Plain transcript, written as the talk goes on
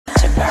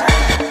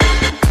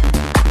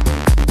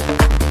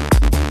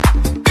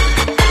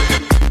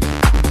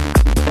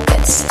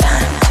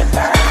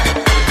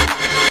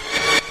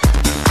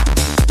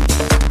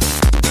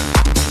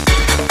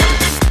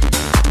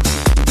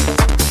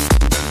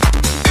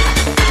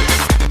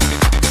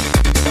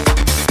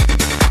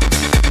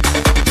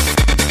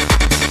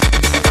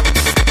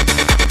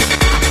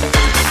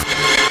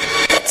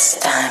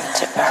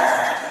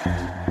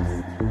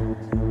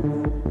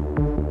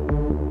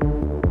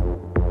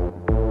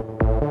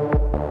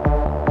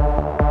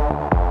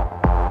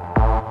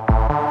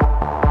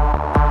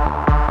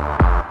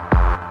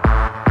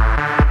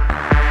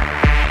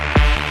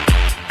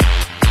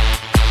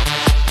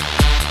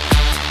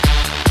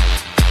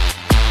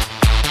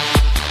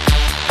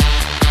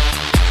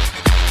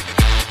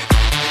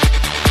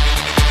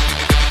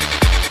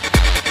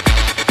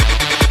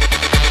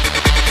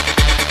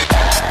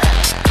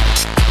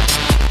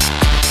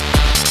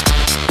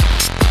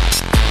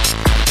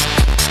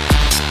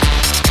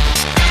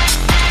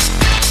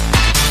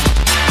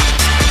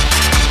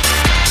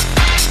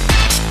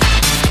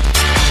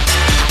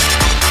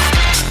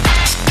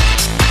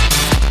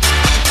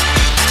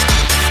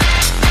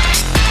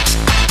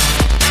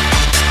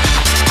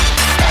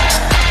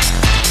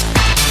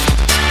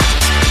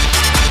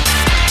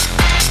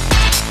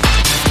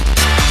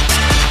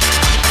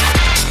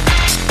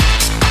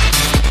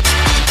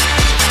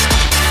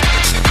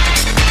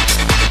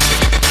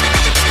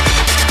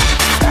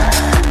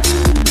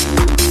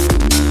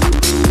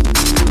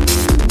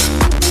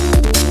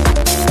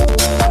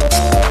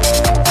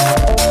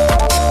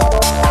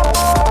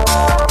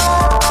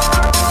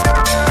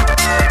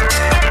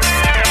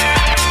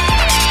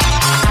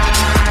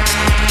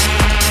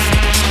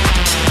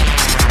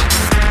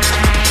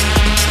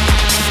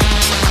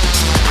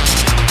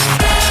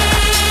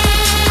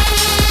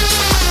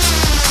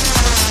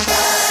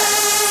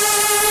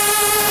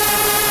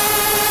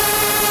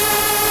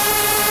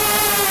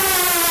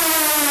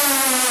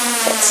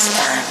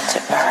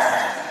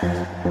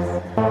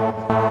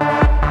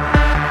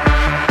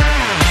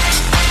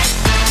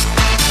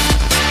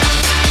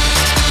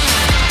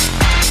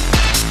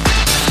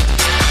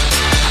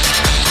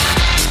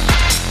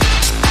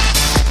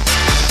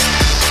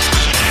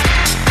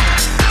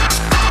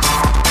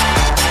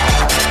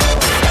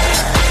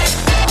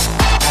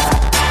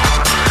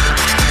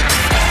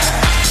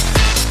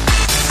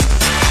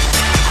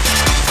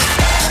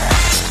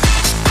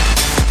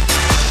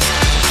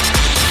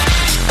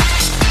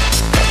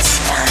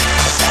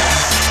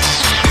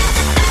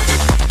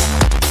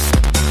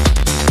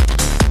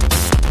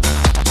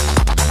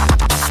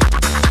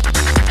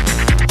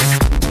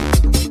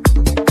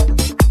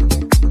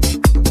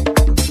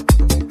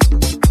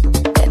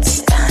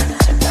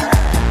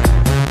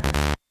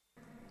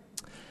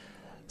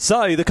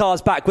So the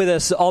car's back with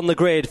us on the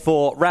grid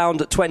for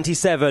round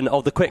 27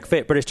 of the Quick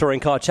Fit British Touring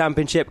Car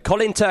Championship.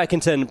 Colin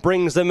Turkington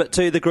brings them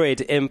to the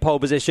grid in pole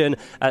position.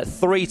 A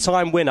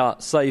three-time winner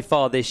so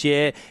far this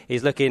year.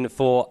 He's looking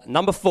for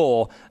number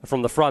 4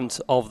 from the front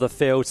of the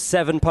field.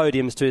 7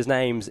 podiums to his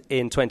names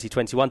in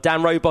 2021.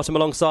 Dan Rowbottom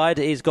alongside.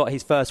 He's got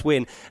his first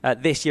win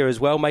this year as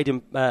well. Made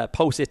him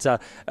pole sitter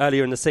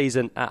earlier in the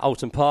season at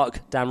Oulton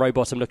Park. Dan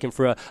Rowbottom looking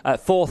for a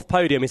 4th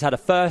podium. He's had a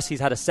first,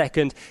 he's had a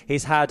second,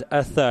 he's had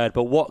a third.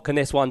 But what can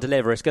this one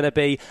deliver? It's going to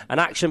be an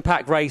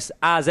action-packed race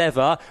as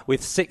ever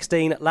with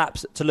 16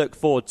 laps to look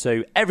forward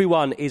to.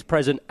 Everyone is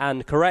present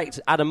and correct.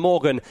 Adam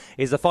Morgan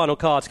is the final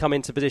car to come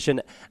into position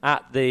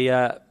at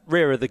the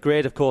rear of the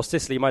grid. Of course,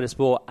 Sicily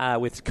Motorsport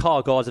with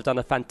Car Gods have done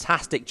a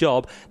fantastic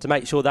job to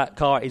make sure that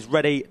car is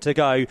ready to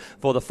go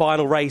for the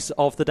final race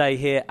of the day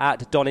here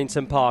at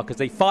Donington Park as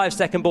the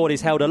 5-second board is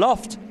held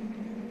aloft.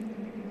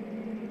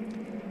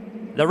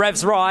 The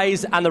revs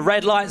rise and the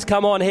red lights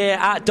come on here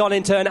at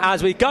Donington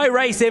as we go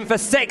racing for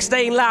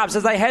 16 laps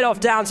as they head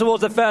off down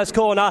towards the first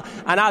corner.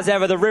 And as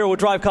ever, the rear-wheel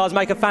drive cars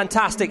make a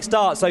fantastic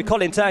start. So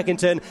Colin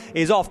Turkington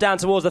is off down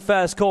towards the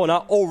first corner,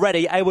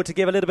 already able to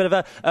give a little bit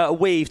of a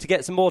weave to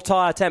get some more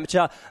tyre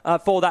temperature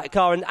for that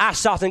car. And Ash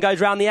Sutton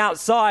goes round the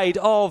outside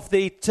of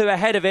the 2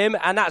 ahead of him,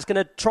 and that's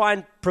going to try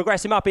and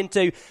progress him up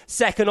into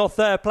second or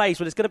third place.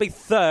 Well, it's going to be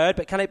third,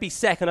 but can it be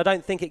second? I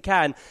don't think it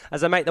can as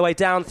they make their way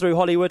down through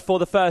Hollywood for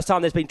the first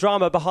time. There's been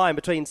drama behind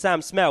between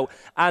Sam Smelt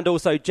and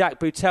also Jack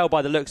Boutel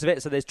by the looks of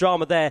it. So there's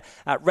drama there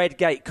at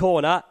Redgate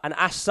Corner. And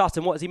Ash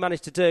Sutton, what has he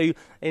managed to do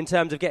in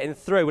terms of getting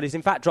through? Well, he's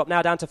in fact dropped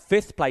now down to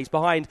 5th place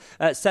behind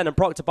Senna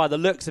Proctor by the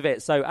looks of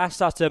it. So Ash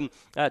Sutton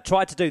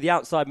tried to do the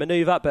outside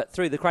manoeuvre, but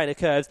through the crane of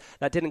curves,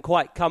 that didn't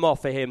quite come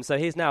off for him. So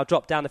he's now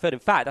dropped down the third. In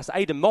fact, that's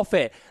Aidan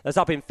Moffat that's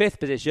up in 5th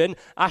position.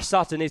 Ash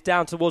Sutton is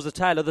down towards the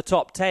tail of the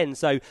top 10.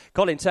 So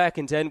Colin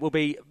Turkington will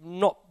be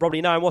not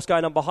probably knowing what's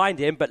going on behind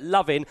him, but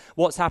loving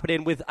what's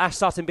happening with Ash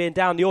Sutton being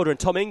down the order. And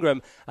Tom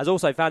Ingram has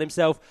also found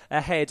himself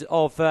ahead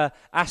of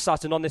Ash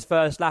Sutton on this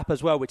first lap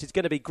as well, which is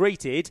going to be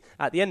greeted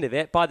at the end of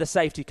it by the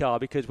safety car,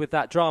 because with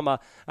that drama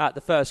at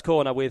the first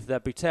corner with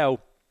Boutel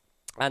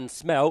and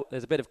Smelt,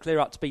 there's a bit of clear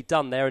up to be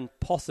done there, and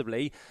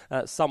possibly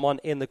someone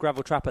in the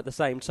gravel trap at the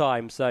same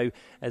time. So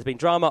there's been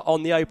drama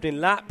on the opening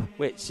lap,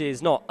 which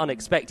is not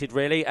unexpected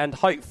really, and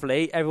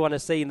hopefully everyone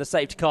has seen the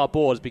safety car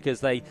boards because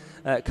they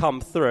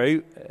come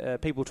through.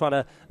 People trying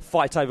to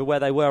fight over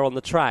where they were on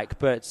the track,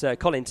 but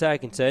Colin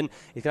Turkington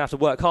is going to have to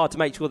work hard to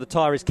make sure the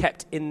tyre is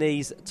kept in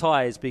these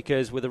tyres,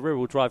 because with a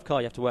rear-wheel drive car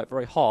you have to work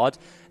very hard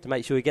to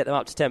make sure you get them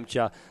up to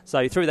temperature.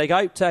 So through they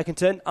go.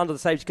 Turkington under the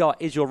safety car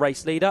is your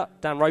race leader.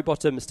 Dan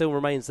Rowbottom still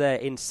remains there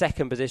in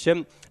 2nd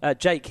position.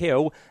 Jake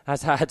Hill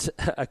has had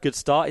a good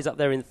start. He's up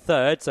there in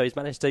 3rd, so he's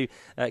managed to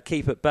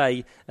keep at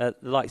bay the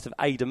likes of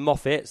Aidan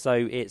Moffat. So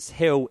it's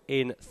Hill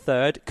in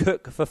 3rd,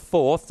 Cook for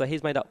 4th, so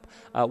he's made up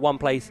 1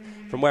 place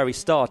from where he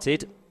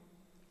started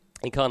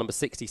in car number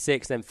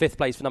 66. Then 5th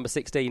place for number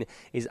 16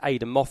 is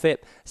Aidan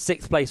Moffat.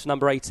 6th place for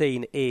number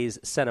 18 is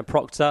Senna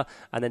Proctor.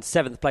 And then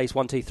 7th place,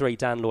 1, 2, 3,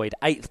 Dan Lloyd.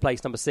 8th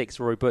place, number 6,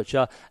 Rory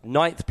Butcher.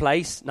 9th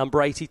place,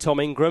 number 80, Tom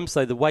Ingram.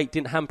 So the weight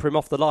didn't hamper him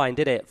off the line,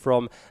 did it?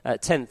 From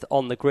 10th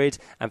on the grid.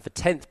 And for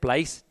 10th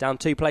place, down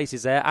 2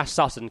 places there, Ash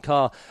Sutton,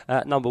 car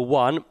number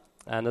 1.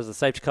 And as the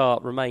safety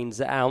car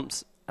remains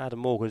out, Adam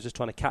Morgan is just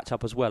trying to catch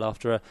up as well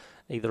after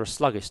either a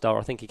sluggish start, or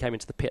I think he came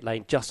into the pit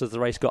lane just as the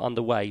race got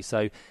underway.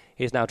 So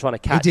he's now trying to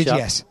catch up. He did,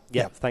 yes.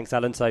 Yeah, thanks,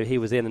 Alan. So he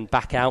was in and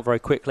back out very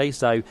quickly.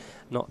 So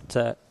not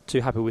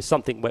too happy with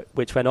something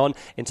which went on.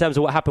 In terms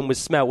of what happened with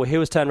Smelt, well, he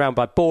was turned around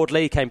by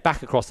Boardley, came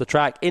back across the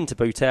track into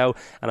Boutel,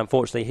 and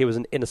unfortunately he was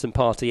an innocent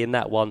party in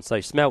that one. So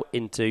Smelt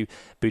into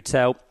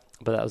Boutel,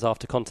 but that was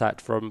after contact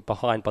from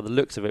behind by the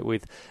looks of it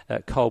with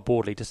Cole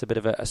Boardley. Just a bit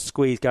of a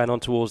squeeze going on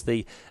towards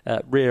the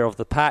rear of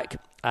the pack.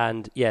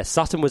 And yeah,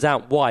 Sutton was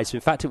out wide. So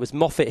in fact, it was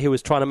Moffat who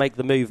was trying to make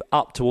the move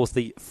up towards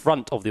the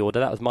front of the order.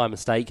 That was my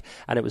mistake.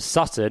 And it was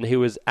Sutton who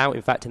was out,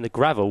 in fact, in the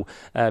gravel,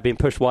 being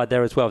pushed wide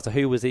there as well. So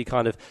who was he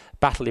kind of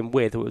battling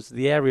with? It was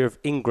the area of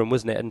Ingram,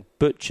 wasn't it? And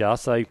Butcher.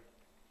 So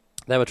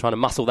they were trying to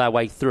muscle their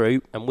way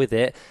through, and with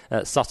it,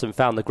 Sutton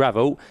found the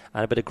gravel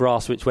and a bit of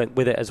grass which went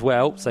with it as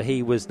well. So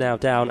he was now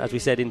down, as we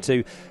said,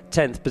 into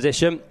 10th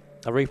position.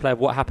 A replay of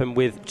what happened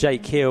with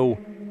Jake Hill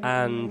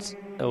and...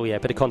 Oh yeah, a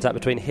bit of contact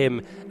between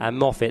him and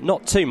Moffat.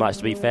 Not too much,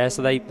 to be fair.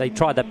 So they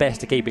tried their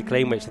best to keep it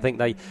clean, which I think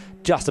they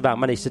just about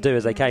managed to do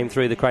as they came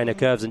through the crane of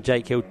curves, and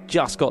Jake Hill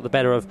just got the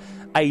better of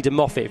Aidan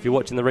Moffat. If you're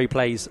watching the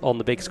replays on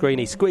the big screen,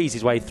 he squeezed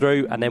his way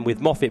through, and then with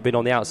Moffat being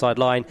on the outside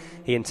line,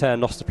 he in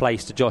turn lost the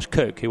place to Josh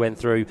Cook, who went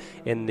through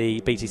in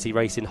the BTC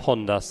Racing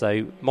Honda.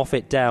 So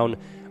Moffat down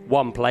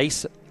 1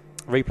 place.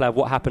 Replay of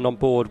what happened on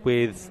board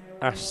with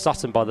Ash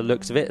Sutton by the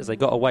looks of it as they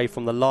got away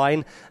from the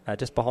line,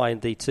 just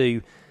behind the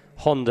 2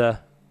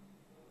 Honda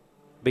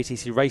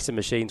BTC Racing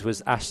machines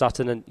was Ash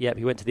Sutton, and yep,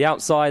 he went to the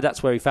outside.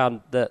 That's where he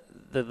found the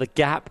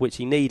gap which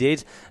he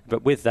needed.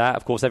 But with that,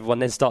 of course, everyone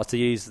then starts to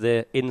use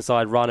the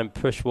inside run and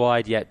push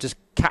wide. Yeah, just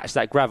catch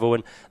that gravel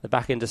and the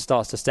back end just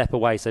starts to step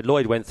away. So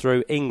Lloyd went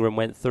through, Ingram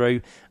went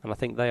through, and I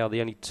think they are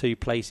the only two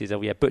places.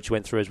 Oh yeah, Butcher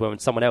went through as well, and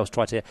someone else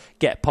tried to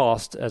get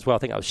past as well. I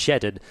think that was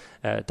Shedden,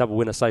 double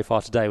winner so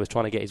far today, was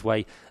trying to get his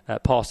way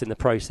past in the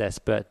process.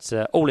 But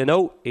all in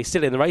all, he's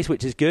still in the race,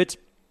 which is good.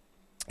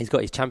 He's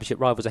got his championship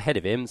rivals ahead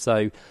of him,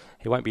 so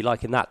he won't be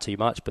liking that too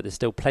much, but there's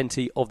still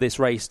plenty of this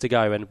race to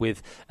go, and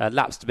with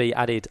laps to be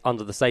added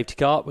under the safety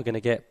car, we're going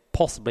to get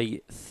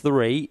possibly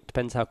 3,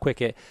 depends how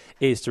quick it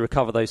is to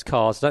recover those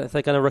cars. I don't think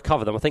they're going to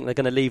recover them. I think they're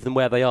going to leave them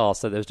where they are,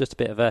 so there was just a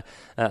bit of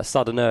a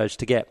sudden urge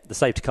to get the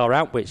safety car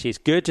out, which is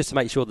good, just to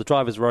make sure the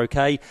drivers were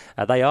okay.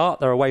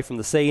 They're away from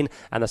the scene,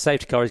 and the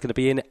safety car is going to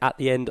be in at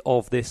the end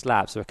of this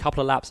lap, so a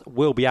couple of laps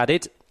will be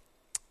added.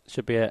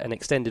 Should be an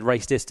extended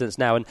race distance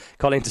now, and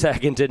Colin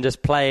Turkington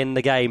just playing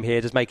the game here,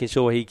 just making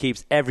sure he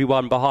keeps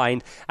everyone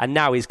behind. And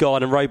now he's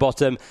gone, and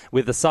Rowbottom,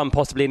 with the sun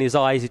possibly in his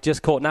eyes, he's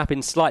just caught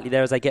napping slightly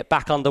there as they get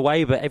back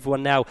underway, but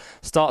everyone now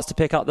starts to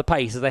pick up the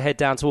pace as they head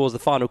down towards the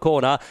final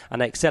corner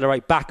and they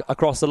accelerate back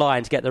across the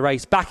line to get the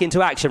race back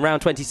into action.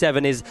 Round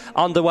 27 is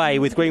underway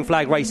with green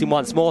flag racing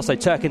once more, so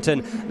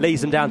Turkington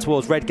leads them down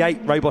towards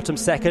Redgate. Rowbottom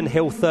second,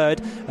 Hill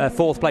third,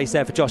 4th place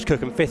there for Josh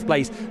Cook, and 5th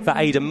place for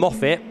Aidan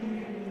Moffat.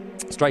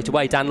 Straight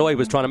away, Dan Lloyd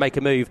was trying to make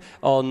a move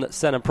on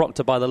Senan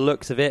Proctor by the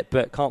looks of it,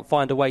 but can't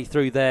find a way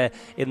through there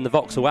in the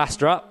Vauxhall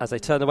Astra as they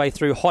turn their way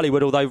through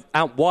Hollywood, although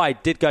out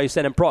wide did go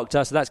Senan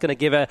Proctor, so that's going to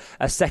give a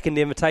second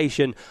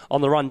invitation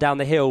on the run down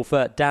the hill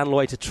for Dan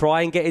Lloyd to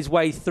try and get his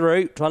way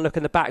through, try and look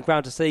in the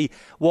background to see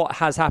what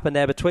has happened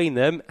there between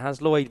them.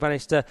 Has Lloyd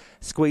managed to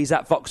squeeze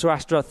that Vauxhall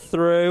Astra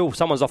through?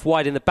 Someone's off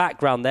wide in the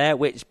background there,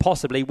 which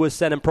possibly was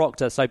Senan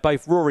Proctor, so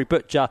both Rory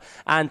Butcher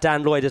and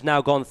Dan Lloyd has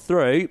now gone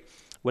through.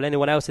 Will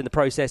anyone else in the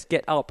process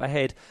get up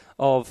ahead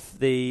of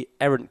the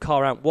errant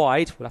car out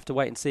wide? We'll have to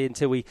wait and see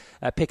until we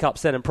pick up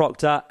Senan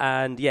Proctor.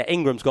 And yeah,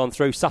 Ingram's gone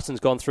through, Sutton's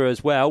gone through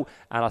as well.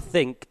 And I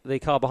think the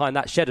car behind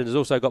that, Shedden, has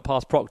also got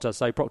past Proctor.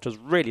 So Proctor's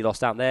really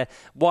lost out there,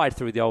 wide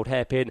through the old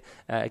hairpin.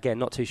 Again,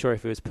 not too sure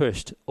if he was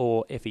pushed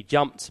or if he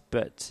jumped,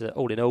 but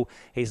all in all,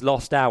 he's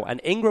lost out.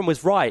 And Ingram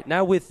was right.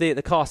 Now with the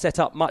car set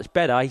up much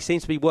better, he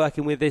seems to be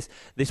working with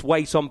this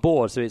weight on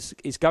board. So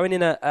it's going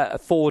in a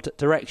forward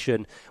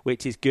direction,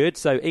 which is good.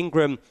 So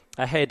Ingram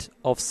ahead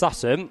of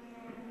Sutton.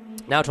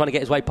 Now trying to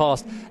get his way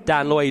past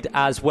Dan Lloyd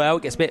as well.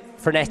 Gets a bit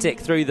frenetic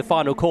through the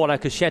final corner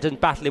because Shedden's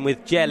battling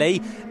with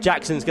Jelly.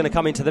 Jackson's going to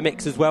come into the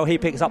mix as well. He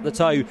picks up the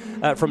toe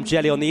from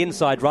Jelly on the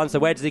inside run. So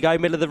where does he go?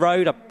 Middle of the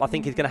road? I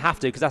think he's going to have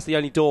to, because that's the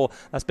only door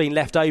that's been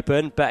left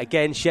open. But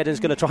again, Shedden's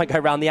going to try and go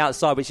around the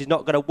outside, which is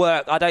not going to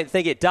work. I don't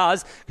think it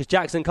does, because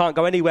Jackson can't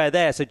go anywhere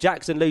there. So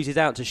Jackson loses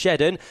out to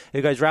Shedden,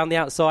 who goes round the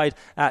outside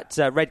at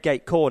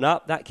Redgate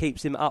corner. That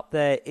keeps him up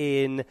there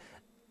in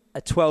a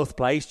 12th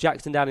place,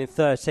 Jackson down in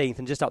 13th,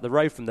 and just up the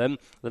road from them,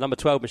 the number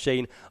 12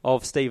 machine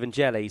of Stephen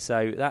Jelly.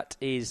 So that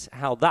is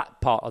how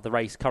that part of the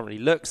race currently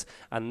looks,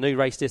 and the new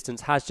race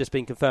distance has just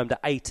been confirmed at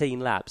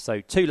 18 laps.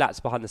 So 2 laps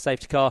behind the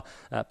safety car.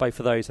 Both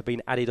of those have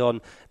been added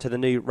on to the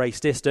new race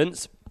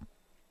distance.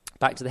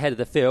 Back to the head of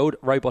the field,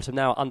 Rowbottom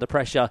now under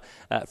pressure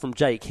from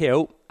Jake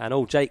Hill. And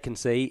all Jake can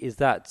see is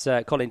that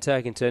Colin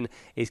Turkington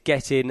is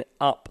getting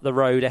up the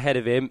road ahead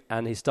of him,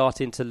 and he's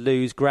starting to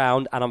lose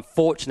ground. And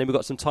unfortunately, we've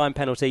got some time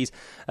penalties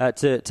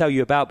to tell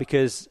you about,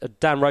 because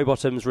Dan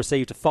Rowbottom's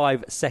received a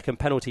 5-second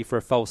penalty for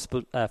a false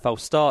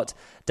start.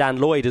 Dan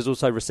Lloyd has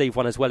also received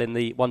one as well in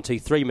the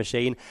 1-2-3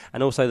 machine,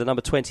 and also the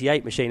number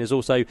 28 machine has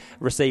also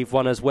received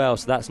one as well.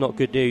 So that's not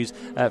good news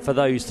for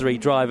those 3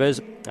 drivers.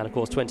 And of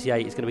course,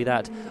 28 is going to be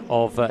that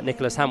of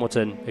Nicholas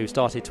Hamilton, who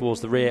started towards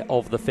the rear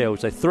of the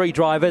field. So 3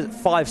 drivers,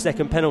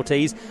 5-second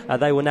penalties.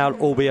 They will now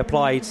all be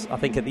applied, I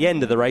think, at the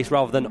end of the race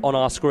rather than on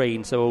our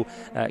screen. So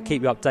we'll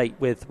keep you updated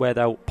with where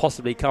they'll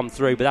possibly come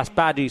through. But that's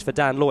bad news for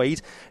Dan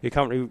Lloyd, who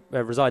currently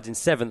resides in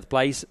 7th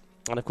place.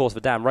 And of course for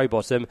Dan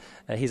Rowbottom,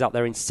 he's up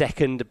there in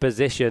 2nd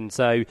position.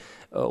 So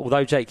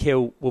although Jake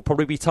Hill will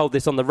probably be told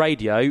this on the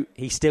radio,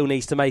 he still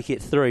needs to make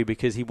it through,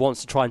 because he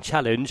wants to try and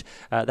challenge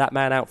that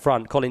man out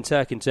front, Colin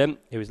Turkington,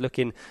 who is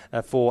looking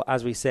for,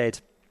 as we said,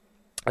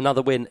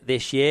 another win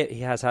this year.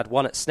 He has had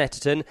one at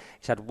Snetterton,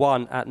 he's had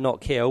one at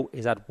Knockhill,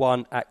 he's had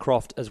one at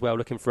Croft as well,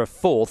 looking for a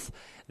 4th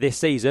this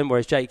season,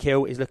 whereas Jake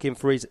Hill is looking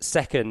for his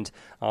 2nd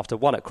after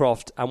one at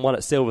Croft and one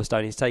at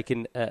Silverstone. He's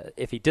taken,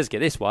 if he does get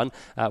this one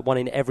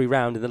in every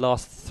round in the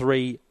last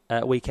 3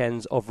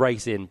 weekends of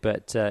racing,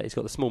 but he's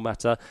got the small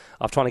matter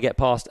of trying to get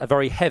past a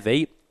very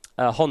heavy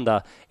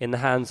Honda in the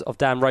hands of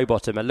Dan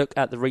Rowbottom. And look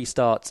at the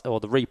restart, or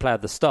the replay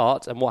of the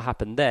start, and what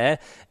happened there.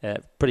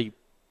 Pretty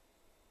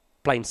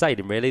plain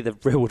sailing, really. The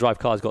rear-wheel drive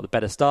car's got the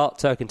better start.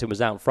 Turkington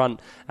was out in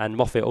front, and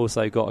Moffat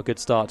also got a good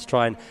start to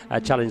try and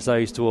challenge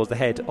those towards the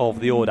head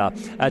of the order.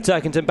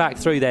 Turkington back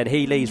through then.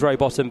 He leads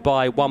Rowbottom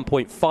by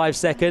 1.5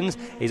 seconds.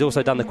 He's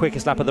also done the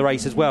quickest lap of the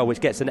race as well,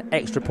 which gets an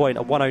extra point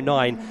of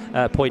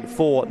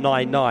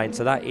 109.499.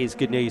 So that is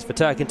good news for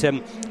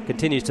Turkington.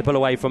 Continues to pull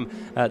away from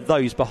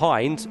those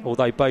behind,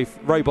 although both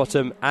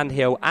Rowbottom and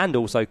Hill and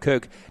also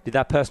Cook did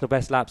their personal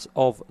best laps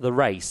of the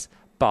race.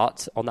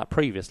 but on that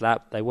previous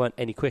lap, they weren't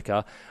any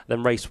quicker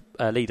than race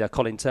leader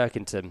Colin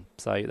Turkington.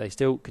 So they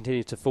still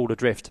continue to fall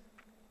adrift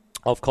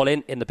of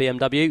Colin in the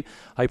BMW,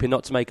 hoping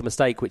not to make a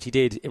mistake, which he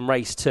did in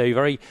race 2.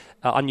 Very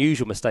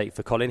unusual mistake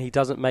for Colin. He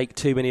doesn't make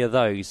too many of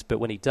those, but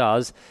when he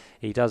does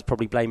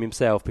probably blame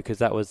himself, because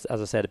that was, as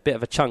I said, a bit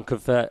of a chunk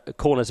of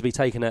corner to be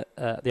taken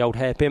at the old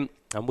hairpin,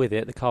 and with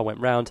it the car went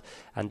round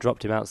and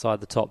dropped him outside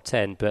the top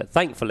 10. But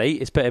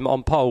thankfully it's put him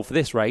on pole for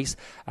this race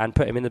and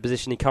put him in the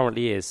position he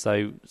currently is.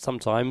 So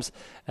sometimes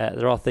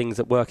there are things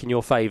that work in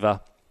your favour,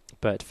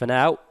 but for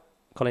now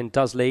Colin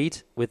does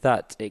lead with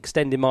that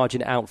extended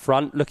margin out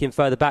front. Looking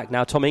further back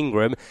now, Tom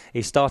Ingram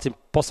is starting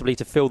possibly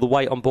to feel the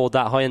weight on board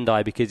that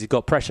Hyundai, because he's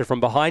got pressure from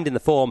behind in the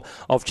form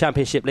of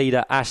championship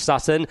leader Ash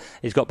Sutton.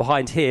 He's got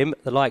behind him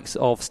the likes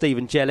of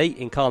Stephen Jelley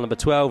in car number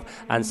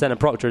 12, and Senna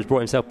Proctor has brought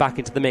himself back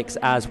into the mix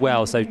as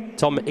well. So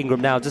Tom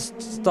Ingram now just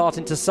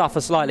starting to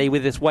suffer slightly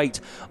with this weight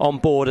on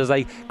board as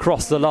they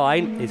cross the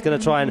line. He's going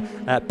to try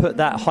and put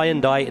that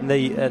Hyundai in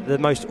the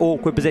most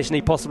awkward position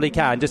he possibly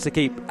can, just to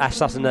keep Ash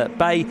Sutton at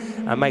bay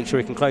and make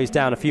sure he can close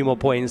down a few more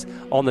points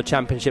on the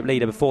championship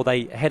leader before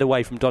they head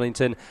away from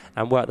Donington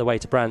and work their way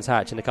to Brands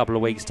Hatch in a couple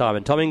of weeks' time.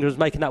 And Tom Ingram's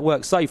making that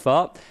work so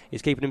far.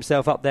 He's keeping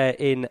himself up there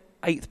in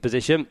 8th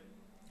position,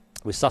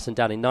 with Sutton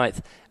down in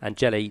 9th and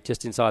Jelley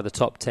just inside the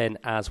top 10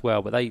 as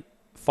well. But they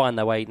find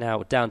their way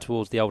now down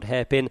towards the old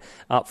hairpin.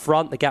 Up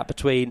front, the gap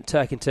between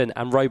Turkington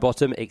and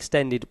Rowbottom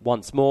extended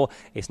once more.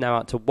 It's now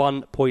out to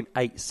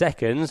 1.8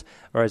 seconds,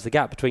 whereas the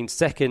gap between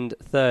 2nd,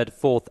 3rd,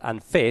 4th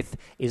and 5th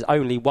is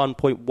only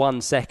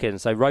 1.1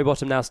 seconds. So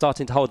Rowbottom now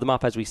starting to hold them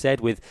up, as we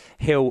said, with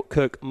Hill,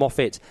 Cook,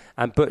 Moffat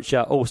and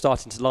Butcher all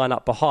starting to line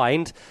up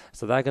behind.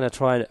 So they're going to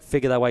try and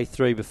figure their way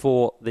through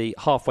before the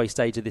halfway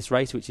stage of this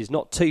race, which is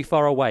not too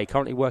far away.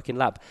 Currently working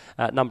lap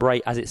number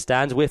 8 as it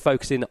stands. We're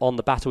focusing on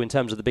the battle in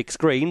terms of the big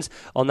screens,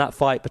 on that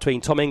fight between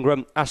Tom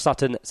Ingram, Ash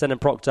Sutton, Senna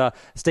Proctor,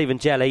 Stephen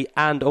Jelley,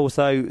 and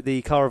also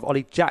the car of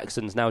Ollie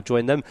Jackson's now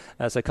joined them.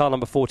 So car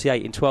number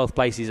 48 in 12th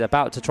place is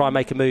about to try and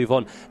make a move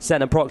on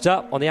Senna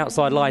Proctor on the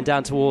outside line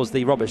down towards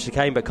the Robert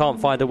chicane, but can't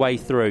find a way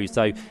through.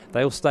 So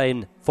they all stay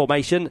in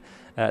formation.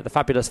 The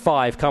Fabulous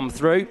 5 come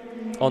through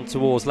on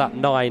towards lap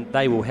 9.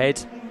 They will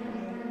head,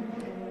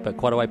 but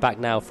quite a way back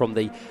now from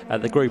the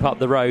group up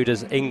the road,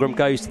 as Ingram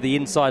goes to the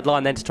inside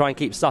line then to try and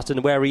keep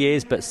Sutton where he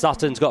is. But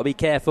Sutton's got to be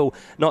careful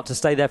not to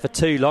stay there for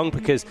too long,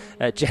 because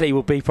Jelley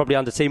will be probably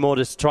under team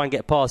orders to try and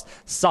get past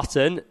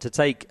Sutton to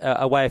take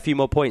away a few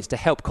more points to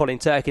help Colin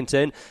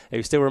Turkington,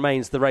 who still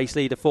remains the race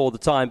leader for the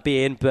time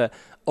being. But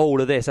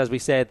all of this, as we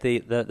said, the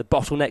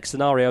bottleneck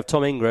scenario of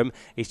Tom Ingram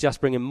is just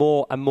bringing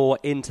more and more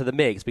into the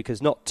mix, because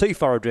not too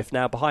far adrift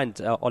now behind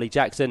Ollie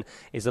Jackson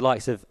is the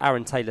likes of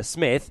Aaron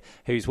Taylor-Smith,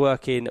 who's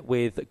working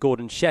with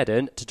Gordon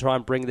Shedden to try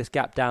and bring this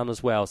gap down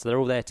as well. So they're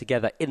all there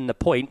together in the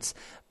points,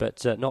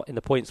 but not in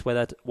the points where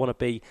they'd want to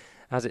be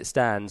as it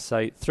stands.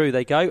 So through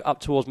they go,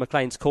 up towards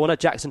McLean's corner.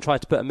 Jackson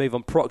tried to put a move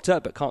on Proctor,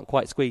 but can't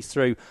quite squeeze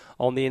through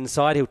on the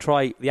inside. He'll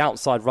try the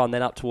outside run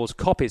then up towards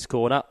Coppy's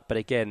corner, but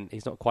again,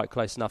 he's not quite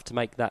close enough to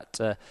make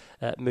that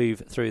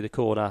move through the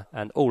corner.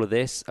 And all of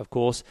this, of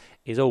course,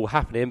 is all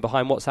happening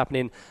behind what's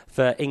happening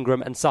for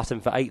Ingram and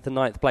Sutton for 8th and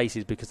 9th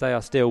places, because they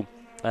are still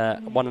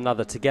one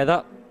another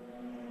together.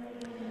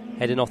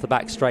 Heading off the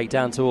back straight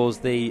down towards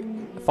the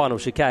final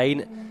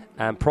chicane.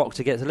 And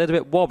Proctor gets a little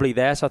bit wobbly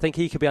there, so I think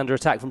he could be under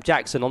attack from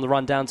Jackson on the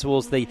run down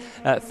towards the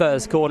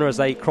first corner as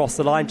they cross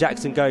the line.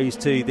 Jackson goes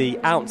to the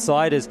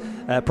outside as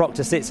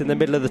Proctor sits in the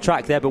middle of the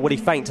track there, but will he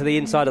feint to the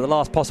inside at the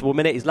last possible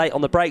minute? He's late on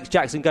the brakes.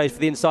 Jackson goes for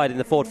the inside in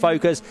the Ford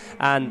Focus,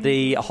 and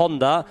the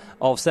Honda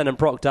of Senna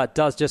Proctor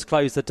does just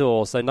close the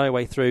door, so no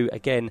way through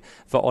again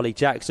for Ollie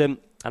Jackson.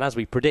 And as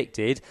we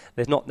predicted,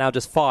 there's not now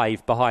just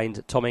 5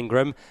 behind Tom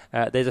Ingram.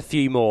 There's a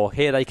few more.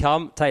 Here they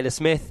come.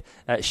 Taylor-Smith,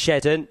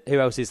 Shedden. Who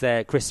else is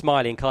there? Chris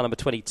Smiley in car number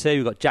 22.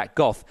 We've got Jack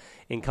Goff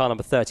in car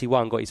number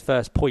 31. Got his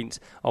first point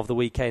of the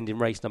weekend in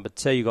race number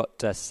 2. You've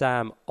got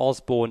Sam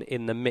Osborne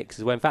in the mix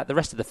as well. In fact, the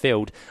rest of the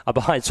field are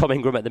behind Tom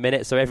Ingram at the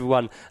minute. So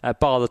everyone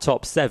bar the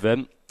top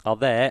 7 are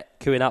there,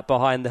 queuing up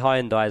behind the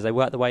Hyundai as they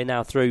work their way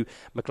now through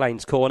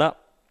McLean's corner.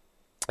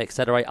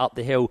 Accelerate up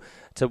the hill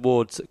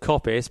towards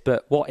Coppice,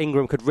 but what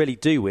Ingram could really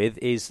do with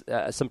is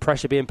some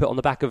pressure being put on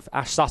the back of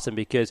Ash Sutton,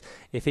 because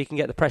if he can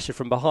get the pressure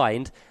from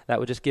behind, that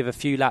would just give a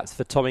few laps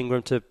for Tom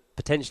Ingram to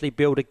potentially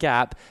build a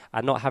gap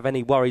and not have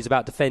any worries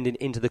about defending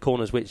into the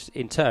corners, which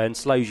in turn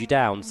slows you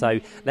down. So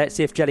let's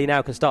see if Jelley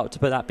now can start to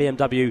put that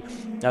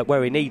BMW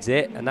where he needs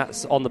it, and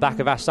that's on the back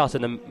of Ash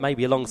Sutton and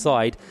maybe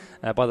alongside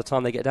by the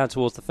time they get down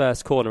towards the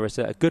first corner. It's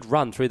a good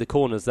run through the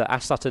corners that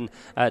Ash Sutton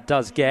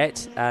does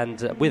get,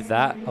 and with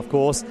that, of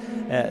course,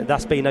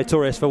 that's been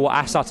notorious for what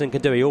Ash Sutton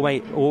can do. He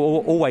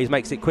always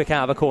makes it quick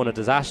out of a corner,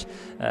 does Ash,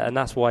 and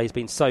that's why he's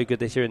been so good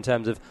this year in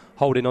terms of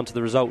holding on to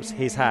the results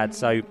he's had.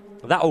 So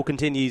That all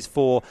continues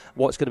for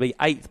what's going to be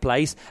 8th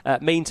place.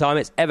 Meantime,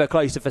 it's ever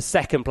closer for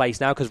 2nd place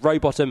now because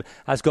Rowbottom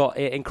has got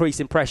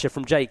increasing pressure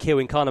from Jake Hill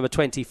in car number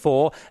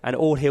 24, and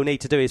all he'll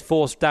need to do is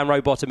force Dan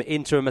Rowbottom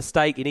into a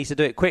mistake. He needs to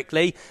do it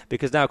quickly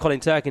because now Colin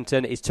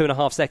Turkington is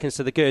 2.5 seconds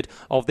to the good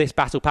of this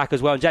battle pack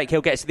as well. And Jake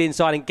Hill gets to the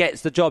inside and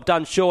gets the job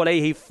done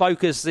surely. He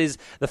focuses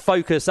the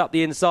focus up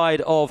the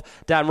inside of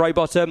Dan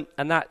Rowbottom,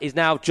 and that is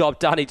now job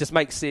done. He just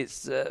makes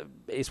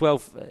it's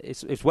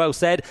well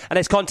said. And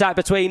there's contact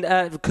between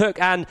Cook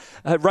and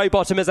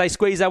Rowbottom as they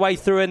squeeze their way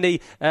through, and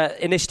the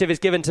initiative is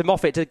given to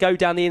Moffat to go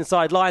down the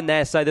inside line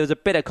there. So there was a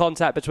bit of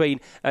contact between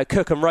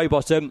Cook and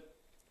Rowbottom.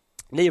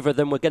 Neither of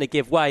them were going to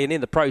give way, and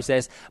in the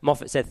process,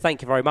 Moffat said,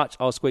 "Thank you very much,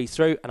 I'll squeeze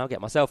through and I'll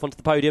get myself onto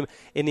the podium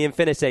in the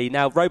Infinity."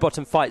 Now,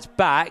 Rowbottom fights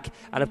back,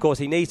 and of course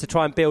he needs to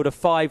try and build a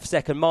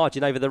 5-second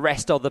margin over the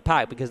rest of the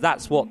pack, because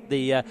that's what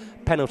the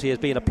penalty has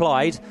been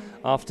applied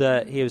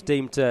after he was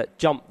deemed to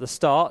jump the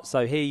start.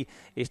 So he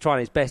is trying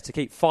his best to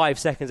keep 5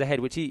 seconds ahead,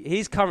 which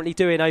he's currently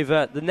doing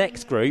over the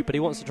next group, but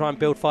he wants to try and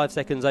build 5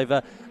 seconds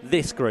over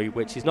this group,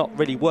 which is not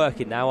really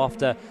working now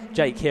after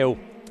Jake Hill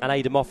and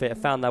Aidan Moffat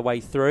have found their way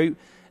through.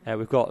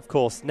 We've got, of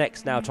course,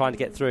 next now trying to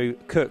get through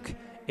Cook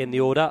in the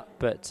order,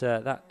 but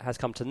that has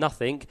come to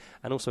nothing.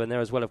 And also in there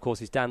as well, of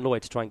course, is Dan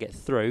Lloyd to try and get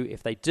through.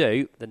 If they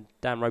do, then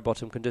Dan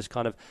Rowbottom can just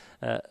kind of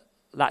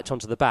latch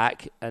onto the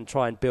back and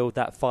try and build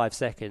that 5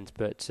 seconds.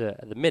 But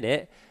at the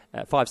minute,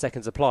 5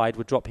 seconds applied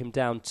would drop him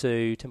down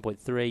to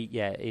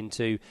 10.3,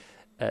 into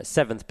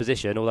 7th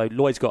position, although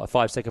Lloyd's got a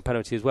 5-second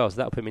penalty as well, so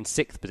that'll put him in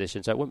 6th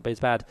position, so it wouldn't be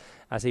as bad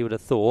as he would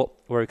have thought,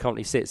 where he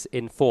currently sits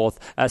in 4th.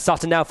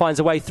 Sutton now finds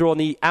a way through on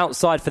the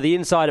outside for the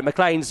inside at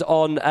McLean's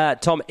on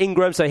Tom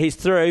Ingram, so he's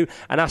through,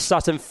 and Ash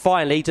Sutton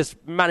finally just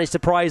managed to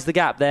prize the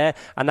gap there,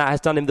 and that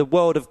has done him the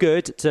world of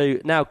good to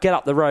now get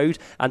up the road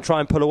and try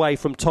and pull away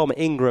from Tom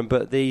Ingram.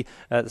 But the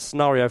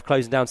scenario of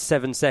closing down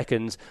 7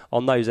 seconds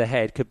on those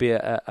ahead could be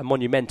a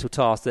monumental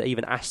task that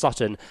even Ash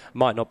Sutton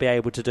might not be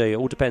able to do. It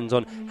all depends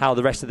on how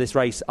the rest of this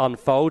race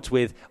unfolds,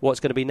 with what's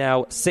going to be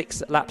now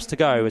 6 laps to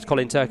go as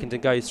Colin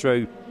Turkington goes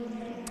through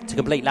to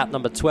complete lap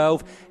number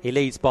 12. He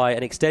leads by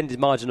an extended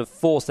margin of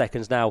 4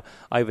 seconds now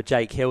over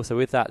Jake Hill. So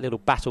with that little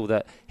battle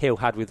that Hill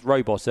had with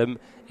Rowbottom,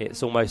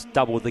 it's almost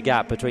doubled the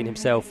gap between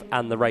himself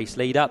and the race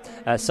leader.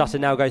 Sutton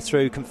now goes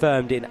through,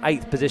 confirmed in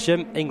 8th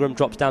position. Ingram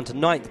drops down to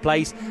 9th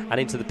place, and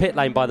into the pit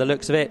lane by the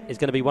looks of it is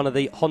going to be one of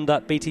the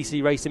Honda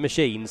BTC Racing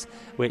machines,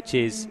 which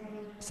is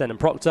Senan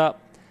Proctor,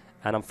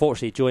 and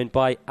unfortunately joined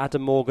by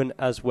Adam Morgan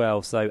as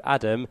well. So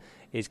Adam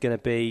is going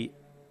to be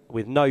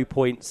with no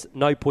point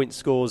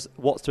scores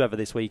whatsoever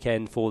this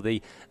weekend for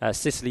the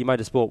Sicily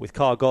Motorsport with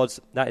Car Gods.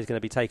 That is going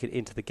to be taken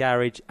into the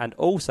garage, and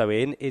also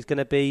in is going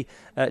to be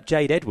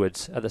Jade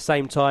Edwards at the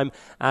same time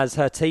as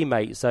her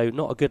teammate. So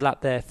not a good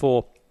lap there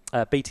for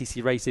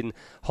BTC Racing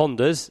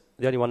Hondas.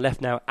 The only one left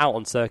now out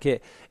on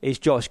circuit is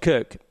Josh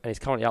Cook, and he's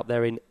currently up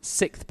there in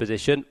 6th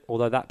position,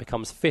 although that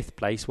becomes 5th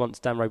place once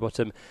Dan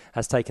Rowbottom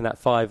has taken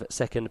that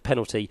 5-second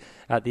penalty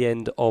at the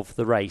end of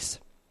the race.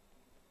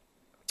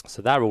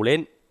 So they're all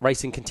in.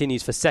 Racing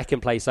continues for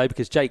 2nd place, though,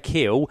 because Jake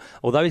Hill,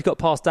 although he's got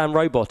past Dan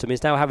Rowbottom,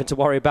 is now having to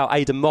worry about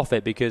Aidan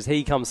Moffat because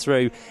he comes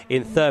through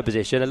in 3rd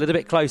position, a little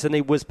bit closer than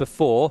he was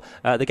before.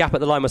 The gap at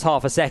the line was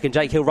half a second.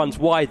 Jake Hill runs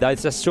wide, though.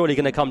 It's just surely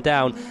going to come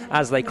down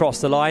as they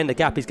cross the line. The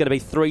gap is going to be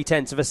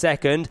 0.3 of a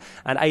second,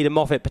 and Aidan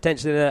Moffat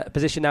potentially in a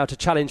position now to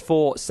challenge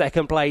for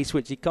 2nd place,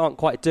 which he can't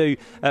quite do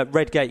at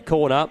Redgate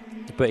Corner,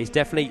 but he's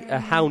definitely a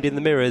hound in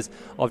the mirrors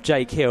of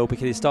Jake Hill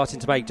because he's starting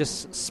to make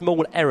just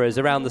small errors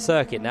around the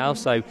circuit now.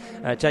 So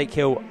Jake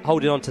Hill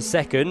holding on to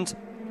 2nd.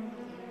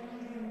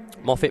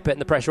 Moffat putting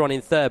the pressure on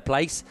in 3rd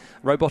place.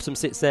 Rowbottom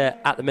sits there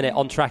at the minute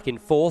on track in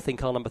 4th in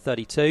car number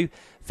 32.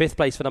 5th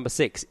place for number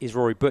 6 is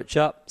Rory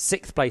Butcher.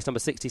 6th place, number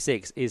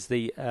 66, is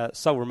the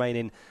sole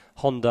remaining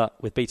Honda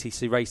with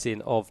BTC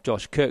Racing of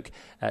Josh Cook.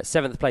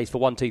 7th place for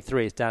 1, 2,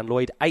 3 is Dan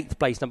Lloyd. 8th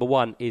place, number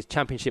 1, is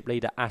championship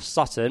leader Ash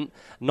Sutton.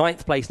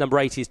 9th place, number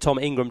 8, is Tom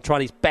Ingram,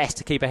 trying his best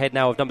to keep ahead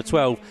now of number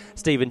 12,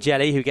 Stephen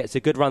Jelly, who gets a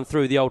good run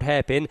through the old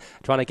hairpin,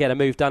 trying to get a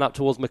move done up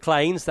towards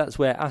McLean's. That's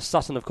where Ash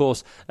Sutton, of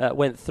course,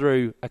 went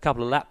through a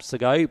couple of laps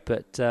ago,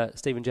 but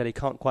Stephen Jelly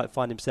can't quite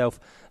find himself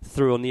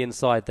through on the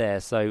inside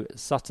there. So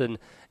Sutton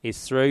is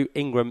through.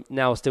 Ingram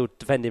now still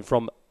defending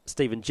from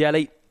Stephen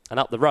Jelly. And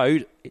up the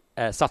road,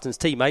 Sutton's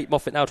teammate,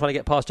 Moffat, now trying to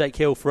get past Jake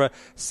Hill for a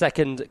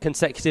 2nd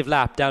consecutive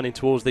lap down in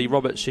towards the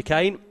Roberts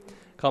chicane.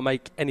 Can't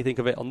make anything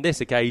of it on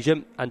this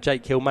occasion, and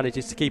Jake Hill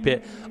manages to keep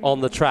it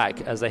on the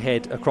track as they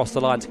head across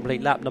the line to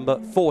complete lap number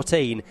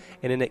 14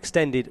 in an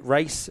extended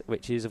race,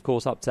 which is, of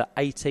course, up to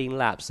 18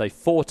 laps. So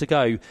 4 to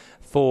go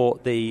for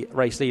the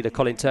race leader,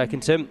 Colin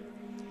Turkington.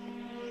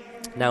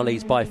 Now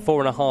leads by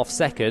 4.5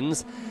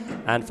 seconds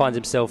and finds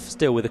himself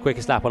still with the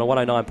quickest lap on a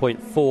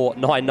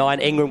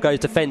 109.499. Ingram goes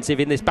defensive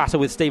in this battle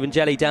with Stephen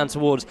Jelly down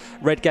towards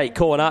Redgate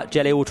Corner.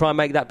 Jelly will try and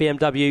make that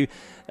BMW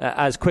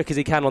as quick as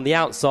he can on the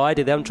outside.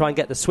 He'll then try and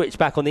get the switch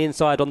back on the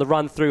inside on the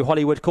run through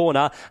Hollywood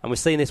Corner, and we've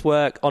seen this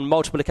work on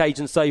multiple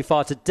occasions so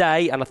far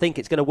today, and I think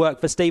it's going to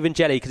work for Stephen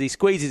Jelley because he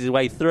squeezes his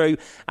way through,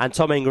 and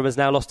Tom Ingram has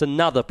now lost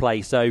another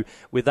place. So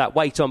with that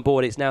weight on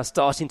board, it's now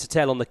starting to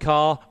tell on the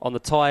car, on the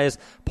tyres,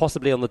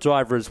 possibly on the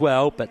driver as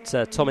well. But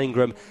Tom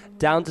Ingram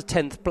down to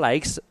 10th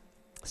place,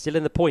 still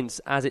in the points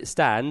as it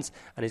stands,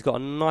 and he's got a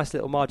nice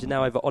little margin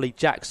now over Ollie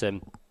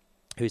Jackson,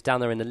 who's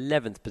down there in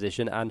 11th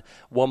position and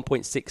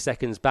 1.6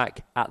 seconds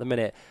back at the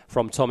minute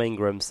from Tom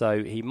Ingram.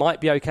 So he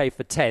might be okay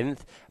for 10th,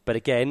 but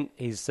again,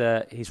 his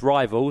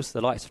rivals,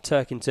 the likes of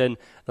Turkington,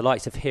 the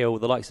likes of Hill,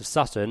 the likes of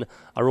Sutton,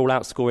 are all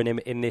outscoring him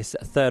in this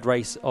third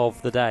race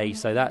of the day.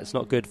 So that's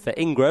not good for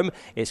Ingram.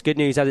 It's good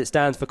news as it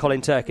stands for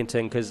Colin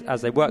Turkington, because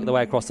as they work their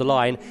way across the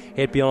line,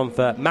 he'd be on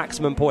for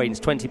maximum points,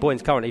 20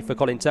 points currently for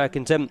Colin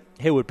Turkington.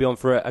 Hill would be on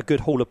for a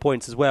good haul of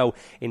points as well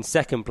in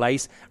second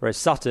place, whereas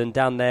Sutton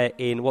down there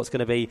in what's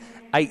going to be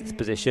 8th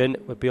position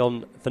would be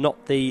on for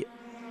not the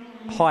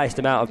highest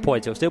amount of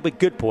points. It'll still be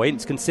good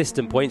points,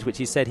 consistent points, which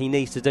he said he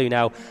needs to do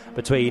now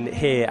between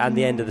here and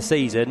the end of the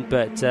season,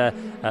 but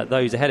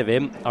those ahead of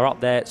him are up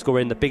there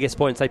scoring the biggest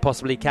points they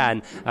possibly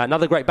can.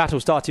 Another great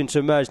battle starting to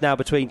emerge now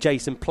between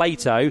Jason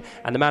Plato,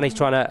 and the man he's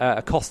trying to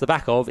accost the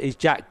back of is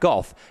Jack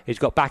Goff, who's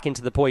got back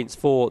into the points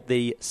for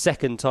the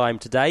second time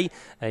today.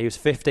 He was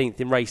 15th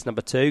in race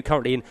number 2,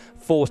 currently in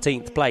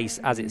 14th place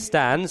as it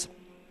stands.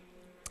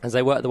 As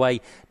they work their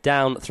way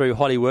down through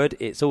Hollywood,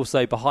 it's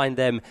also behind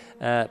them,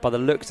 by the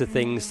looks of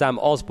things, Sam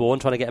Osborne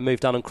trying to get a move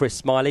done on Chris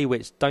Smiley,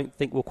 which don't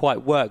think will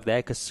quite work there,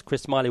 because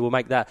Chris Smiley will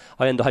make that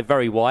Hyundai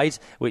very wide,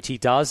 which he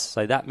does.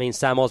 So that means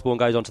Sam Osborne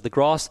goes onto the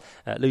grass,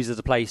 loses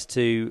a place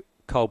to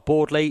Kyle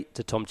Boardley,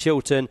 to Tom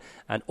Chilton,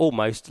 and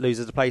almost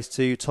loses a place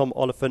to Tom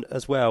Oliphant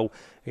as well,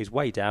 who's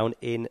way down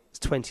in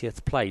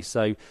 20th place.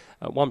 So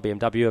one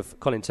BMW of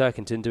Colin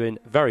Turkington doing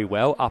very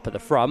well up at the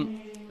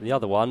front. The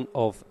other one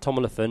of Tom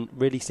Oliphant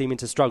really seeming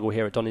to struggle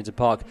here at Donington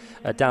Park,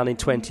 down in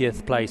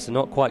 20th place, and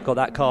not quite got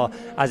that car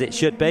as it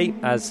should be.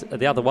 As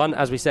the other one,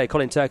 as we say,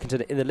 Colin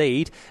Turkington in the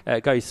lead,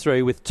 goes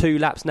through with 2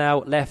 laps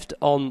now left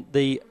on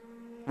the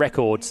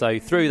record. So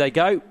through they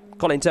go.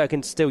 Colin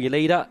Turkington still your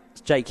leader.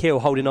 Jake Hill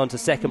holding on to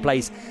second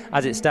place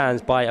as it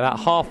stands by about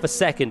half a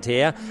second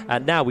here.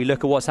 And now we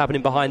look at what's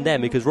happening behind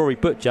them, because Rory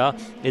Butcher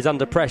is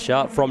under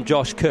pressure from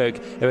Josh Cook,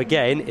 who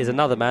again is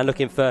another man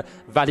looking for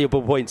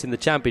valuable points in the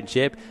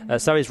championship.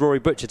 So is Rory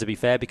Butcher, to be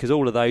fair, because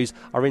all of those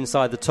are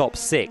inside the top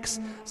 6.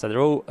 So they're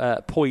all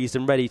poised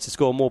and ready to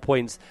score more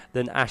points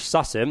than Ash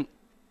Sutton.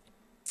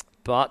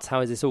 But how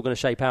is this all going to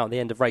shape out at the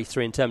end of race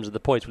 3 in terms of the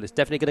points? Well, it's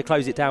definitely going to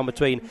close it down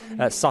between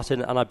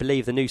Sutton and I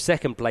believe the new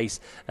second place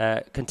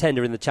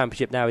contender in the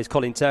championship now is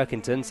Colin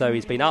Turkington. So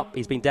he's been up,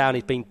 he's been down,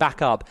 he's been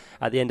back up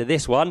at the end of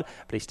this one,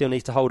 but he still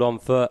needs to hold on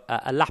for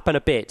a lap and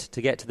a bit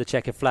to get to the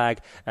checkered flag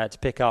to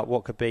pick up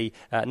what could be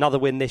another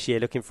win this year,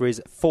 looking for his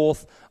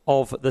 4th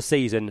of the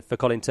season for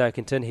Colin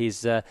Turkington.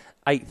 His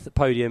 8th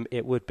podium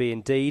it would be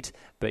indeed,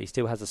 but he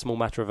still has a small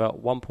matter of a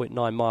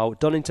 1.9 mile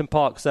Donington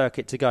Park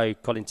circuit to go.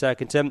 Colin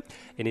Turkington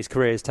in his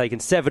career has taken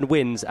 7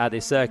 wins at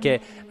this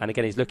circuit, and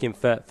again he's looking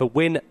for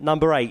win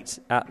number 8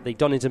 at the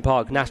Donington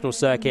Park National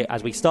Circuit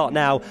as we start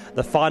now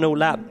the final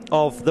lap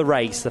of the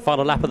race, the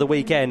final lap of the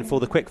weekend for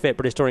the Quick Fit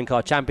British Touring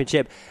Car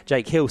Championship.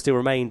 Jake Hill still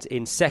remains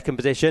in second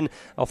position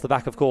off the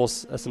back, of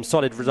course, some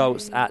solid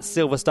results at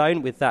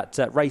Silverstone with that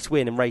race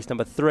win in race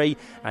number 3,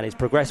 and he's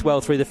progressed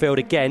well through the field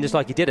again, just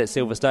like he did at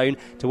Silverstone,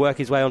 to work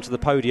his way onto the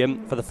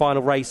podium for the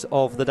final race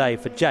of the day.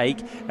 For Jake,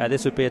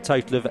 this would be a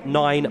total of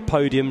 9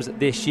 podiums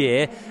this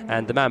year,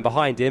 and the man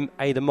behind him,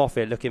 Aidan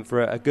Moffat, looking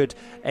for a good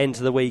end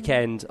to the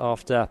weekend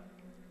after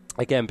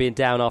again being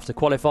down after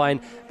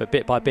qualifying, but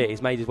bit by bit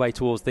he's made his way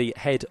towards the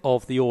head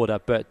of the order.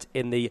 But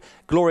in the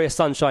glorious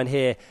sunshine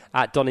here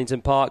at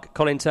Donington Park,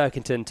 Colin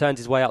Turkington turns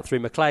his way up through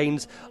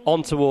McLean's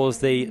on towards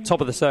the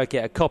top of the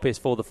circuit at Coppice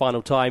for the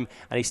final time,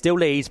 and he still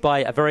leads by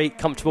a very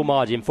comfortable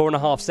margin,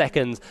 4.5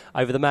 seconds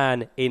over the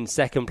man in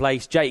second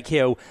place. Jake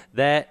Hill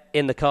there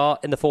in the car,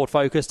 in the Ford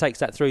Focus, takes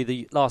that through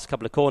the last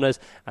couple of corners,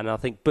 and I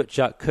think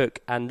Butcher,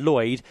 Cook and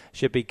Lloyd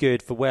should be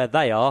good for where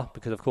they are,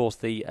 because of course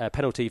the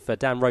penalty for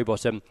Dan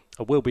Rowbottom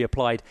will be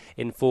applied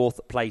in 4th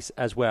place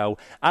as well.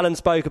 Alan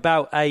spoke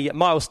about a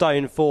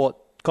milestone for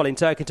Colin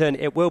Turkington.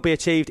 It will be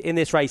achieved in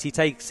this race. He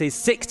takes his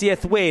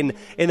 60th win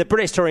in the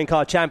British Touring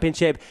Car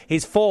Championship,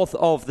 his 4th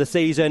of the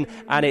season,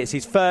 and it's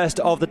his 1st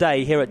of the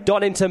day here at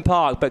Donington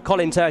Park. But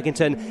Colin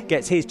Turkington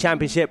gets his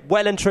championship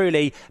well and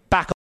truly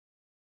back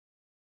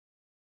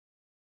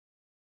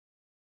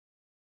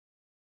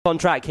on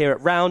track here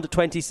at round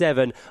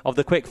 27 of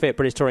the Quick Fit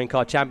British Touring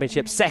Car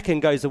Championship.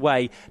 Second goes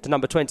away to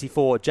number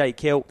 24, Jake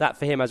Hill. That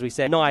for him, as we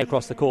said, 9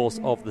 across the course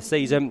of the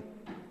season.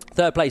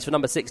 Third place for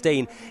number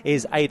 16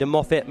 is Aidan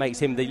Moffat, makes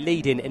him the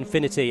leading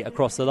Infinity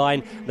across the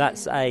line.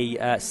 That's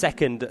a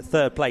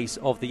third place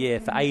of the year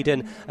for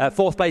Aidan.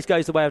 Fourth place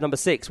goes the way of number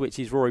 6, which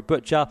is Rory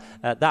Butcher.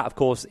 That, of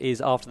course,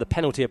 is after the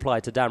penalty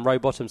applied to Dan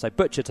Rowbottom, so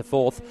Butcher to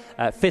fourth.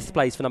 Fifth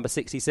place for number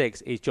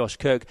 66 is Josh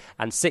Cook,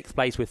 and sixth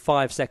place with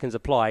 5 seconds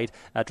applied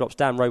drops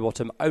Dan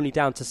Rowbottom only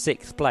down to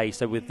sixth place.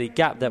 So with the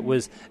gap that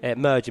was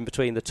merging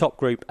between the top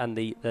group and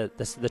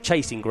the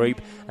chasing group,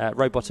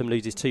 Rowbottom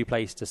loses 2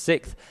 places to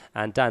sixth,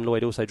 and Dan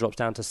Lloyd also drops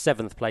down to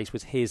 7th place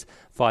with his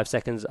 5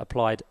 seconds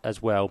applied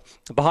as well.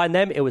 Behind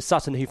them, it was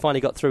Sutton who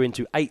finally got through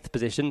into 8th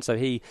position, so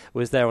he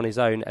was there on his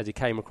own as he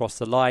came across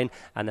the line.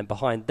 And then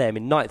behind them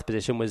in 9th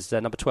position was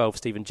number 12,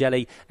 Stephen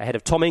Jelly, ahead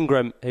of Tom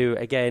Ingram, who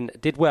again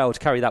did well to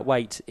carry that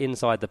weight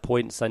inside the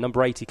points. So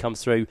number 80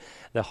 comes through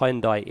the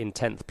Hyundai in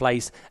 10th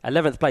place.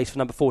 11th place for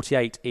number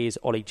 48 is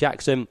Ollie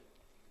Jackson.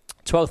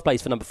 12th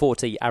place for number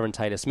 40, Aaron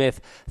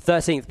Taylor-Smith.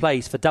 13th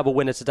place for double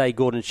winner today,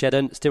 Gordon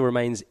Shedden. Still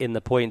remains in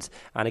the points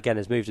and again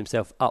has moved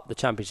himself up the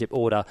championship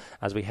order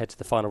as we head to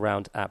the final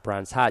round at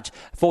Brands Hatch.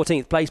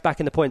 14th place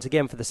back in the points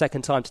again for the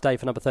second time today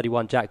for number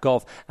 31, Jack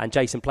Goff. And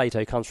Jason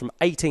Plato comes from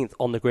 18th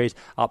on the grid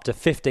up to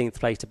 15th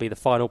place to be the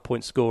final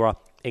point scorer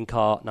in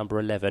car number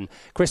 11.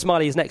 Chris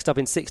Miley is next up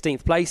in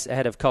 16th place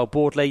ahead of Carl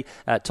Boardley.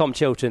 Tom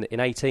Chilton in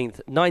 18th.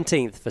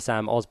 19th for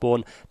Sam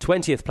Osborne.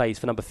 20th place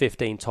for number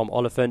 15, Tom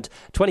Oliphant.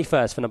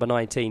 21st for number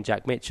 19,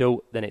 Jack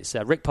Mitchell. Then it's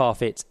Rick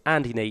Parfitt,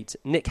 Andy Neat,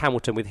 Nick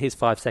Hamilton with his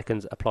 5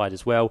 seconds applied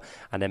as well.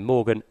 And then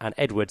Morgan and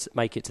Edwards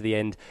make it to the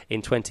end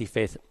in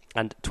 25th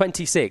and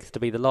 26th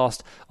to be the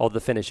last of the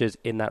finishers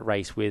in that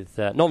race, with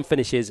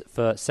non-finishes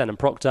for Senan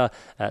Proctor,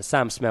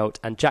 Sam Smelt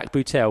and Jack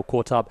Boutelle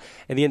caught up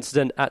in the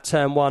incident at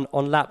Turn 1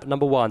 on lap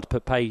number 1 to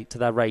put pay to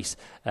their race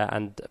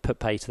and put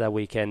pay to their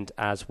weekend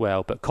as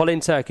well. But Colin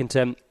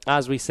Turkington,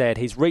 as we said,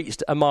 he's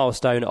reached a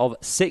milestone of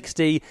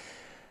 60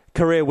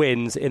 career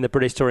wins in the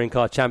British Touring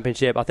Car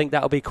Championship. I think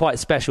that'll be quite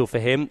special for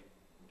him.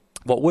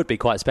 What would be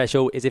quite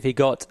special is if he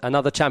got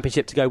another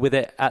championship to go with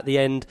it at the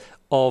end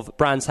of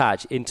Brands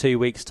Hatch in 2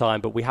 weeks'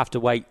 time. But we have to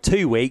wait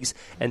 2 weeks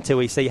until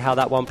we see how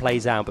that one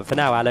plays out. But for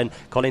now, Alan,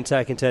 Colin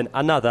Turkington,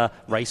 another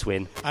race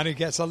win. And he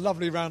gets a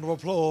lovely round of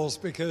applause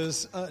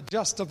because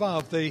just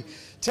above the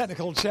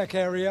technical check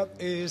area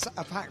is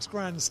a packed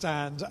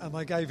grandstand, and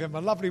they gave him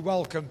a lovely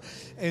welcome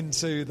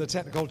into the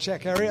technical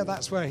check area.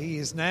 That's where he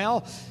is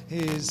now.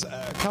 He's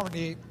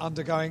currently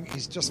undergoing,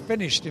 he's just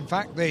finished, in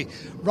fact, the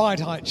ride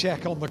height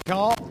check on the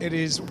car. It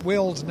is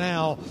wheeled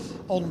now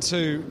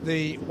onto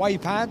the way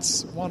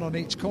pads, one on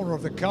each corner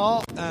of the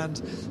car, and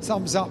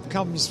thumbs up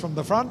comes from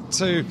the front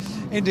to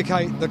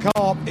indicate the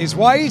car is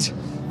weighed.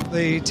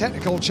 The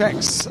technical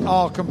checks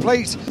are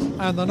complete,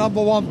 and the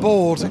number 1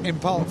 board in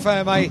Parc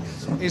Fermé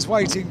is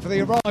waiting for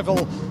the arrival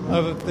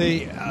of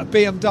the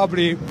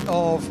BMW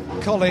of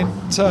Colin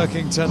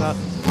Turkington,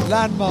 a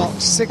landmark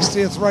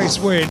 60th race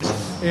win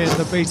in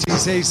the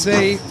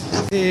BTCC.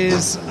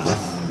 His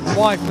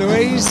wife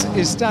Louise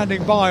is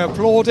standing by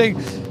applauding.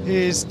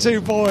 His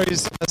 2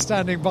 boys are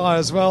standing by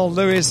as well,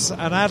 Lewis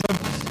and Adam,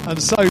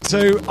 and so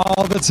too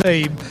are the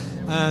team.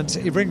 And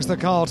he brings the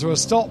car to a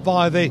stop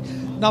by the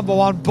number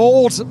 1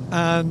 board,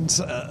 and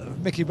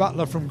Mickey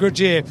Butler from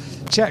Goodyear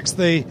checks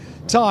the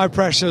tyre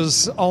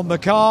pressures on the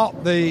car.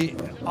 The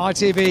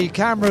ITV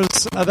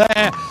cameras are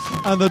there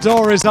and the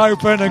door is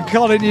open, and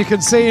Colin, you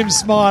can see him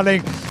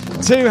smiling,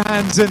 2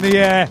 hands in the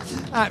air,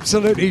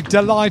 absolutely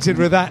delighted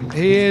with that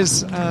he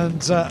is,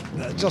 and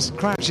just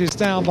crouches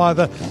down by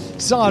the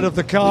side of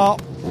the car,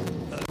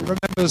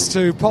 remembers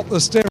to pop the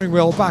steering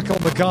wheel back on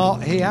the car.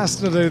 He has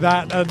to do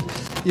that, and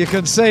you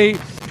can see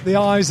the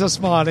eyes are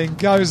smiling,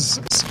 goes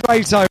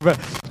straight over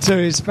to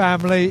his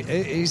family.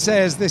 He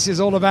says this is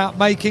all about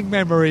making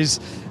memories,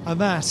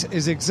 and that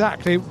is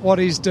exactly what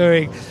he's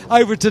doing.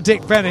 Over to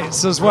Dick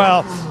Bennett's as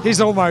well.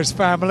 He's almost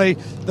family,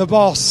 the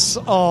boss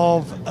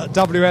of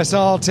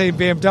WSR Team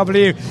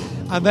BMW,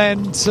 and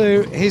then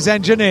to his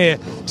engineer,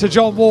 to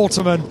John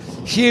Waterman.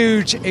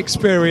 Huge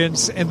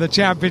experience in the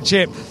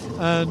championship,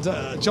 and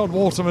John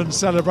Waterman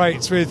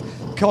celebrates with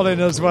Colin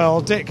as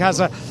well. Dick has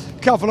a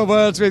couple of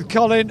words with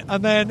Colin,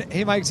 and then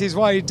he makes his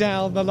way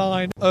down the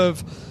line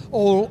of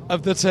all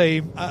of the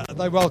team.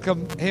 They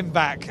welcome him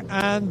back,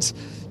 and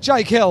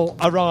Jake Hill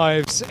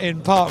arrives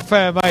in Parc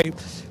Fermé.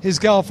 His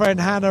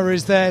girlfriend Hannah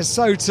is there,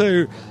 so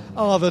too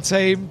are the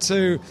team,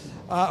 to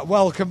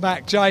welcome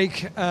back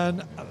Jake,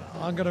 and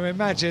I'm going to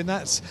imagine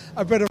that's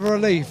a bit of a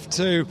relief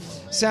to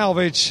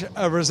salvage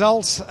a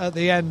result at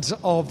the end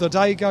of the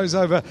day. Goes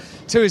over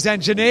to his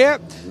engineer,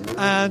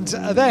 and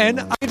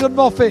then Aidan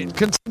Moffat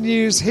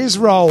continues his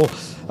role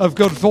of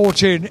good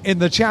fortune in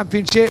the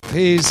championship.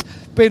 He's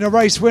been a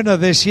race winner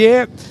this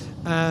year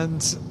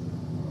and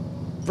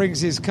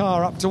brings his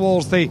car up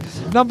towards the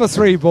number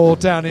 3 board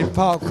down in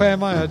Parc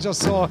Fermé. I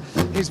just saw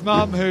his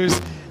mum, who's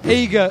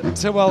eager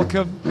to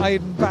welcome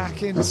Aidan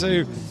back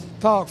into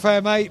Parc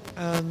Fermé,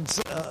 and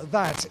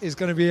that is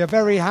going to be a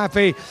very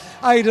happy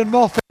Aidan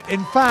Moffat.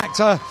 In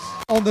fact,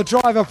 on the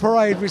driver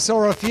parade we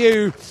saw a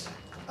few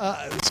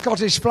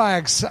Scottish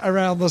flags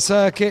around the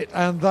circuit,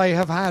 and they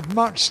have had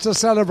much to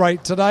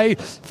celebrate today.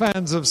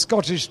 Fans of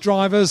Scottish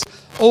drivers,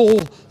 all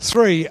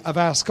three of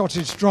our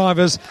Scottish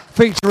drivers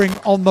featuring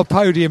on the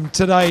podium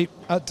today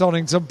at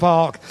Donington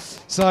Park.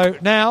 So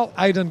now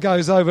Aidan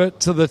goes over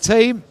to the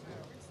team,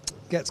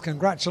 gets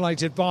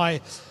congratulated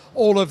by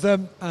all of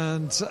them,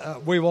 and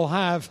we will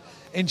have,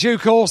 in due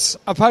course,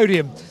 a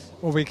podium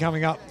will be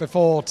coming up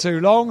before too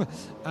long.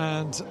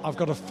 And I've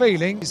got a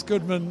feeling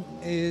Goodman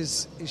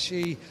is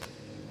she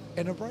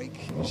in a break?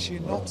 Is she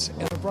not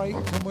in a break?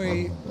 Are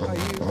you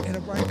in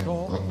a break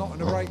or not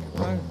in a break?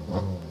 No.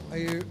 Are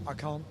you? I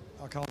can't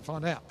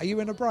find out. Are you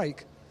in a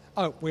break?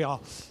 Oh, we are.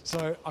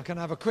 So I can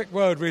have a quick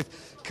word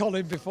with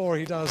Colin before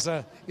he does.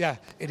 Yeah,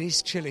 it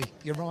is chilly.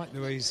 You're right,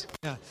 Louise.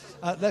 Yeah.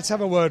 Let's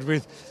have a word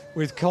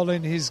with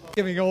Colin. He's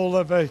giving all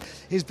of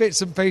his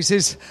bits and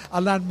pieces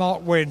a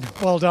landmark win.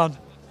 Well done.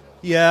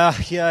 Yeah.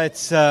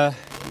 It's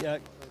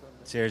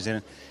cheers,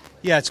 Ian.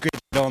 Yeah, it's great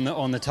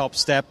on the top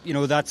step. You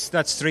know, that's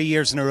 3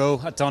 years in a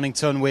row at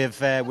Donington.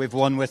 We've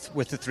won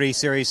with the 3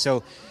 Series.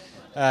 So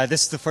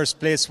this is the first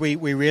place we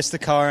raced the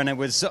car, and it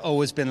was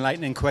always been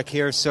lightning quick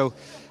here. So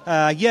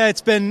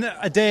it's been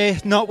a day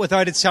not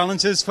without its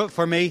challenges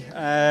for me.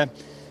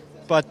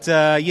 But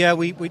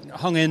we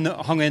hung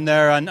in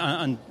there,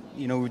 and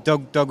you know,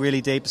 dug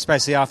really deep,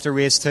 especially after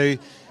race 2.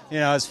 You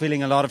know, I was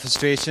feeling a lot of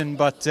frustration,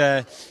 but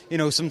you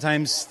know,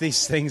 sometimes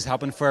these things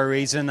happen for a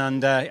reason,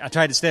 and I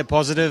tried to stay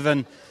positive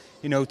and,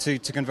 you know, to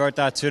convert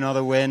that to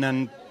another win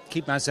and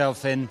keep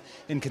myself in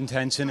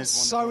contention. It's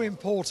so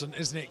important,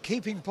 isn't it?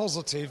 Keeping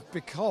positive,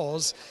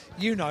 because,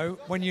 you know,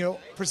 when you're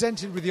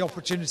presented with the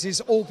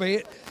opportunities,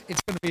 albeit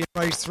it's going to be in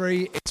race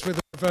 3, it's with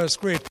a reverse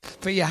grid,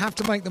 but you have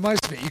to make the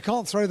most of it. You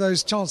can't throw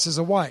those chances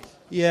away.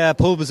 Yeah,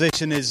 pole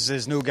position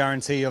is no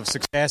guarantee of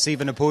success,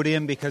 even a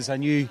podium, because I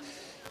knew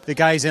the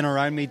guys in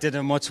around me didn't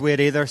have much weight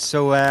either.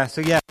 So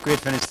yeah, great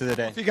finish to the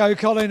day. Off you go,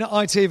 Colin.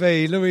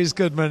 ITV, Louise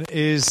Goodman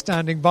is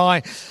standing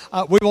by.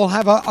 We will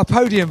have a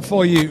podium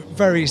for you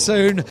very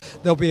soon.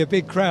 There'll be a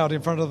big crowd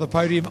in front of the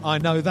podium, I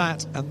know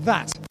that, and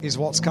that is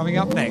what's coming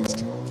up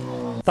next.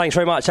 Thanks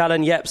very much,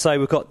 Alan. Yep, so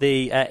we've got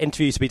the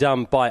interview to be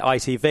done by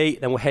ITV.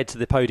 Then we'll head to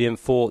the podium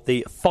for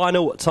the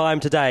final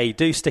time today.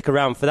 Do stick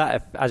around for that,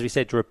 if, as we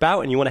said, you're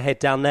about and you want to head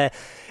down there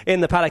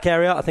in the paddock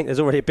area. I think there's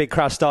already a big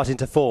crowd starting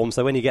to form.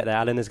 So when you get there,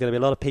 Alan, there's going to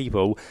be a lot of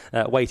people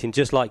waiting,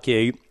 just like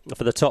you,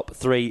 for the top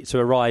 3 to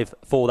arrive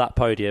for that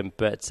podium.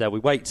 But we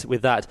wait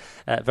with that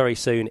very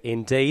soon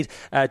indeed.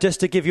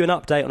 Just to give you an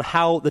update on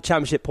how the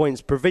championship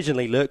points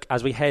provisionally look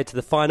as we head to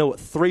the final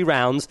 3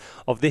 rounds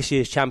of this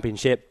year's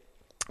championship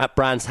at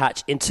Brands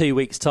Hatch in 2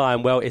 weeks'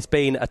 time. Well, it's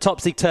been a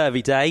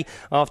topsy-turvy day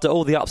after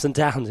all the ups and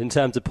downs in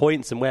terms of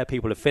points and where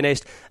people have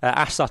finished.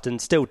 Ash Sutton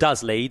still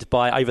does lead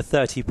by over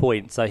 30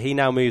 points, so he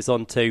now moves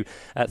on to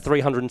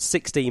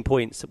 316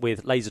 points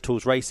with Laser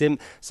Tools Racing,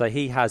 so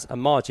he has a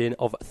margin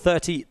of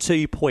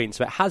 32 points.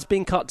 So it has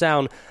been cut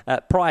down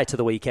prior to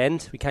the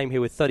weekend. We came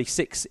here with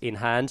 36 in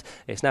hand.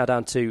 It's now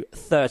down to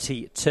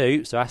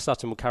 32, so Ash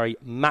Sutton will carry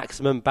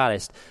maximum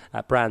ballast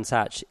at Brands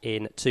Hatch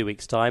in 2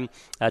 weeks' time.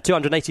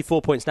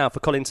 284 points now for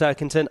Colin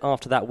Turkington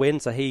after that win,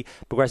 so he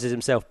progresses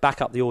himself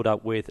back up the order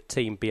with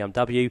Team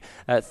BMW.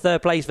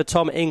 Third place for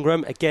Tom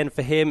Ingram. Again,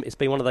 for him, it's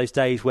been one of those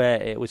days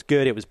where it was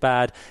good, it was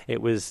bad, it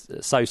was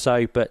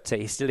so-so, but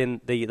he's still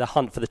in the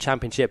hunt for the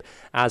championship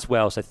as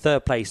well. So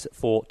third place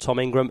for Tom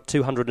Ingram,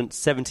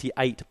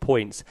 278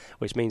 points,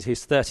 which means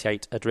he's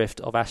 38 adrift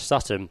of Ash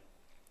Sutton.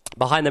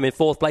 Behind them in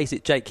fourth place,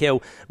 it's Jake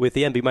Hill with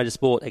the MB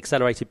Motorsport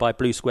accelerated by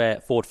Blue Square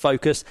Ford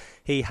Focus.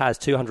 He has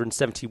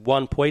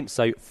 271 points,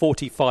 so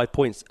 45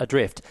 points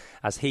adrift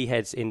as he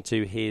heads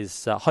into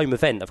his home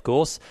event, of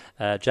course.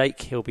 Jake,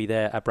 he'll be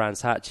there at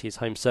Brands Hatch, his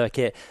home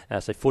circuit,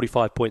 so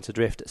 45 points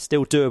adrift,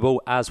 still doable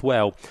as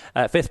well.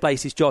 Fifth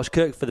place is Josh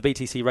Cook for the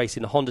BTC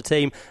Racing Honda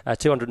team,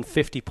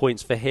 250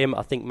 points for him.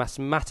 I think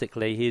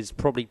mathematically he's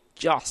probably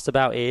just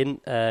about in.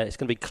 It's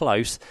going to be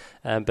close,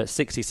 but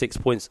 66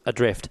 points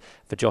adrift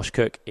for Josh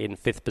Cook in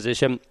fifth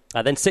position.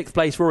 Then sixth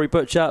place, Rory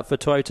Butcher for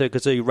Toyota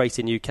Gazoo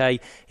Racing UK.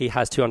 He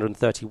has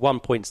 231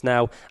 points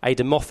now.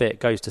 Aidan Moffat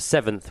goes to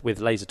seventh with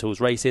Laser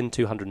Tools Racing,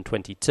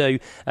 222.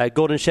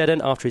 Gordon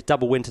Shedden, after his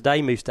double win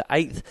today, moves to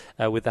eighth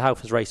with the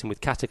Halfers Racing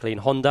with Cataclean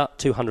Honda,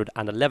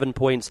 211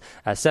 points.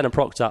 Senna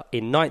Proctor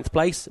in ninth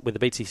place with the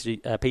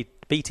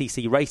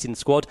BTC Racing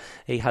squad.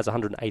 He has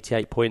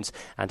 188 points.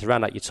 And to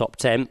round out your top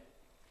 10,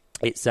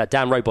 it's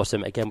Dan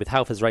Rowbottom, again with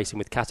Halfers Racing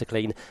with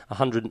Cataclean,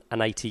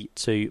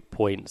 182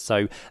 points.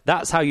 So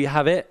that's how you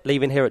have it,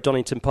 leaving here at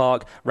Donington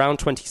Park. Round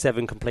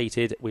 27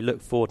 completed. We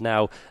look forward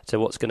now to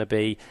what's going to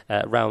be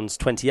rounds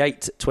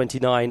 28,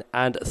 29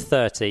 and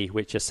 30,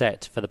 which are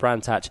set for the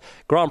Brands Hatch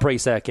Grand Prix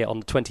circuit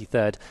on the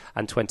 23rd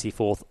and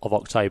 24th of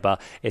October.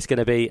 It's going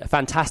to be a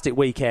fantastic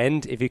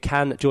weekend. If you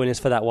can join us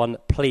for that one,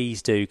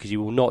 please do, because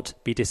you will not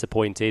be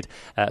disappointed.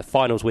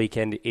 Finals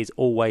weekend is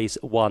always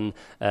one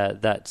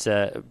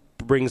that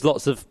brings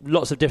lots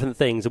of different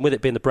things, and with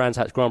it being the Brands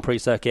Hatch Grand Prix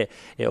circuit,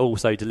 it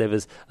also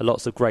delivers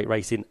lots of great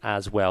racing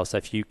as well. So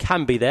if you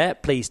can be there,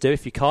 please do.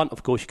 If you can't,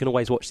 of course, you can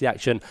always watch the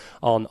action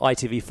on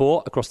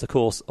ITV4 across the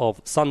course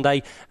of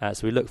Sunday.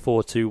 So we look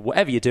forward to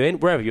whatever you're doing,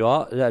 wherever you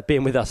are,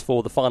 being with us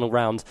for the final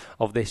round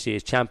of this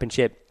year's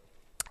championship.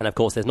 And of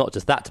course, there's not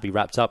just that to be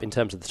wrapped up in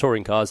terms of the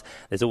touring cars.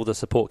 There's all the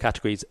support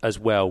categories as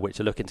well, which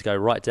are looking to go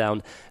right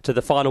down to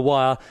the final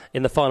wire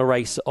in the final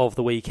race of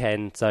the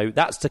weekend. So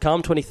that's to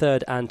come,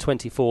 23rd and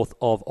 24th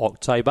of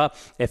October.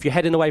 If you're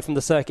heading away from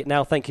the circuit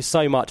now, thank you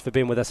so much for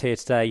being with us here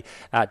today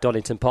at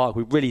Donington Park.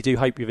 We really do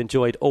hope you've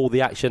enjoyed all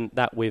the action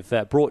that we've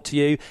brought to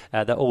you,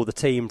 that all the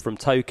team from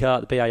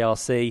TOCA, the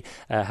BARC,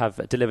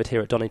 have delivered here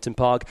at Donington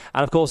Park.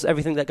 And of course,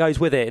 everything that goes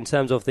with it in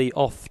terms of the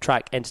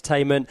off-track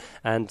entertainment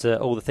and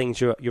all the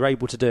things you're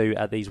able to do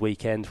at these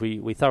weekends.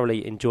 We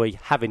thoroughly enjoy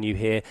having you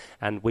here,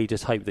 and we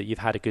just hope that you've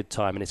had a good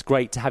time. And it's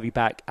great to have you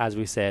back, as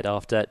we said,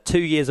 after 2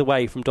 years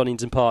away from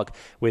Donington Park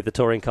with the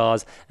touring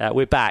cars.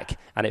 We're back,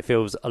 and it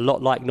feels a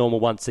lot like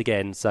normal once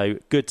again. So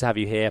good to have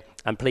you here,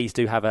 and please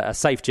do have a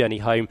safe journey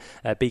home.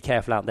 Be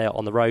careful out there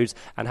on the roads,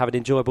 and have an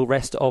enjoyable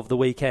rest of the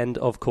weekend,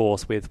 of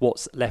course, with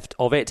what's left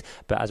of it.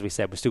 But as we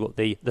said, we've still got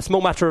the small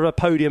matter of a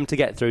podium to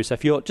get through. So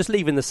if you're just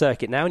leaving the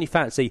circuit now and you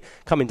fancy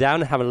coming down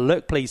and having a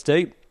look, please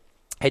do.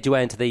 Head your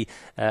way into the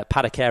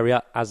paddock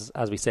area, as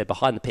we said,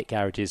 behind the pit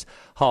garages,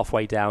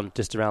 halfway down,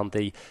 just around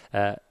the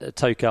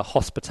TOCA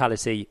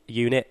hospitality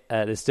unit.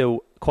 There's still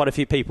quite a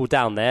few people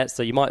down there,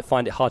 so you might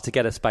find it hard to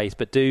get a space,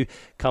 but do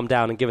come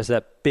down and give us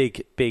a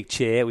big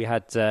cheer. We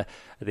had the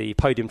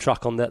podium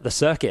truck on the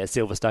circuit at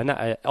Silverstone.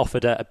 That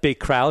offered a big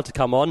crowd to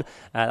come on.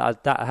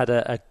 That had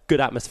a good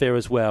atmosphere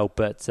as well,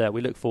 but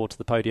we look forward to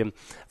the podium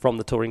from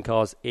the touring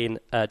cars in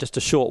just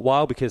a short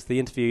while, because the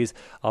interviews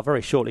are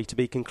very shortly to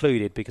be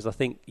concluded, because I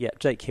think,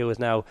 Jake Hill has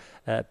now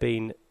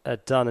been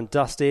done and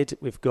dusted.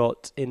 We've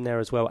got in there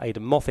as well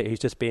Aidan Moffat, who's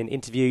just been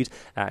interviewed,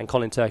 and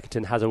Colin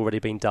Turkington has already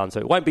been done. So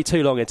it won't be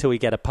too long until we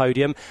get a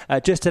podium.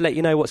 Just to let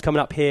you know what's coming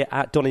up here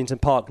at Donington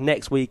Park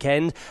next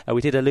weekend,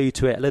 we did allude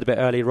to it a little bit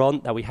earlier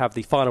on, that we have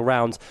the final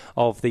round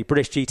of the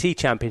British GT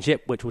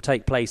Championship, which will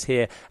take place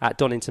here at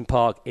Donington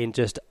Park in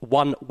just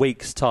 1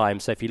 week's time.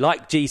 So if you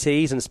like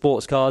GTs and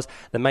sports cars,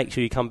 then make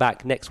sure you come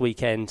back next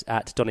weekend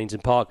at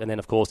Donington Park, and then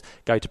of course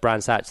go to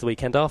Brands Hatch the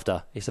weekend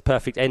after. It's a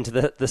perfect end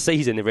to the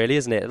season, really,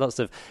 isn't it? Lots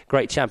of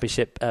great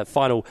championship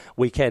final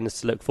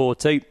weekends to look forward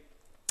to.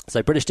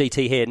 So British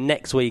GT here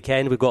next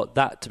weekend. We've got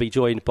that to be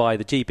joined by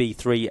the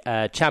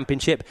GB3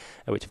 Championship,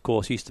 which of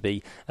course used to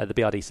be the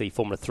BRDC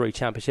Formula 3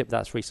 Championship.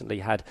 That's recently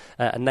had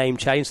a name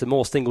change, so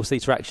more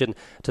single-seater action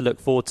to look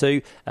forward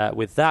to.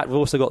 With that, we've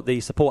also got the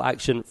support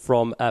action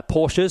from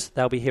Porsches.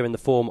 They'll be here in the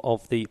form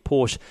of the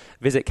Porsche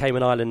Visit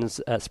Cayman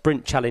Islands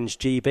Sprint Challenge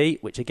GB,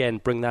 which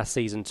again bring their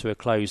season to a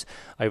close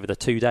over the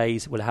 2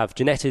 days. We'll have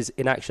Ginettas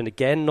in action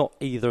again, not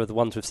either of the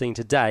ones we've seen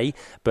today,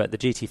 but the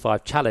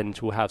GT5 Challenge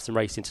will have some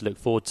racing to look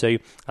forward to.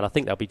 And I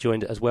think they'll be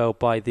joined as well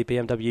by the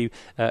BMW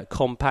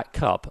Compact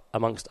Cup,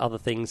 amongst other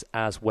things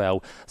as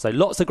well. So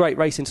lots of great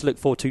racing to look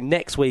forward to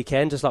next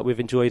weekend, just like we've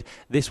enjoyed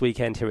this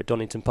weekend here at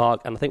Donington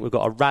Park. And I think we've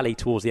got a rally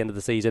towards the end of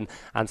the season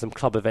and some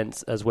club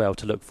events as well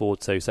to look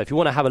forward to. So if you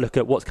want to have a look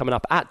at what's coming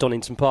up at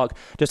Donington Park,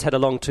 just head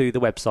along to the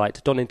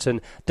website,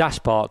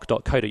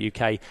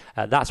 donington-park.co.uk.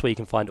 That's where you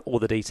can find all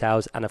the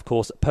details, and of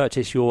course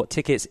purchase your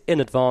tickets in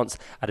advance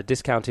at a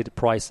discounted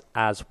price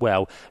as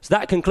well. So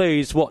that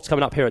concludes what's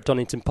coming up here at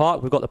Donington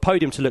Park. We've got the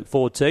podium to look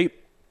forward to,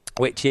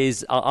 which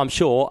is, I'm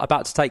sure,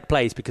 about to take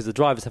place, because the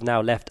drivers have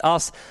now left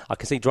us. I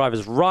can see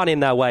drivers running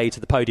their way to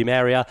the podium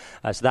area,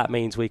 so that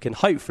means we can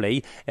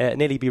hopefully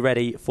nearly be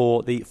ready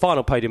for the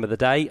final podium of the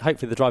day.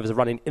 Hopefully the drivers are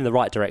running in the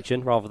right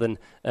direction rather than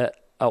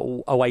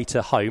away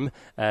to home,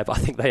 but I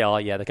think they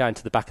are. They're going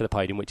to the back of the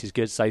podium, which is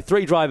good. So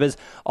 3 drivers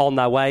on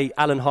their way.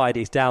 Alan Hyde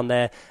is down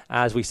there,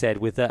 as we said,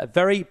 with a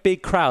very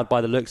big crowd by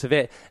the looks of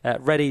it,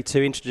 ready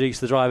to introduce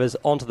the drivers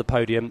onto the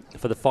podium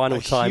for the final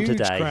time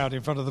today. A huge crowd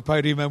in front of the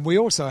podium, and we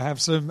also have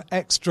some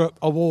extra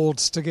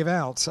awards to give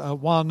out.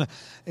 One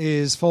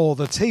is for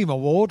the team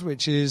award,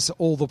 which is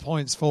all the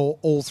points for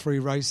all 3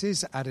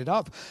 races added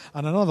up,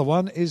 and another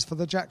one is for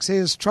the Jack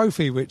Sears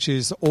Trophy, which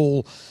is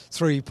all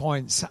 3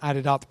 points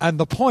added up, and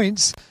the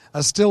points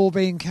are still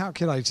being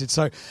calculated.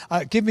 So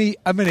give me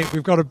a minute.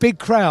 We've got a big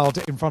crowd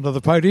in front of the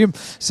podium,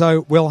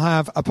 so we'll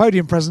have a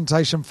podium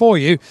presentation for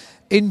you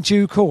in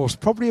due course,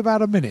 probably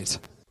about a minute.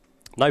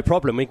 No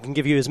problem. We can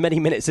give you as many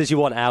minutes as you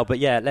want, Al. But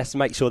let's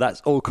make sure that's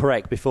all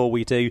correct before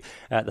we do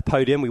the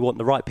podium. We want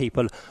the right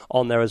people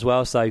on there as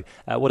well. So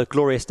what a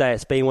glorious day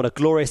it's been. What a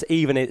glorious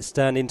evening it's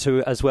turned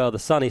into as well. The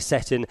sun is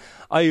setting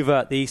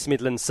over the East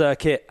Midlands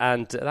circuit,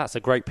 and that's a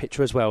great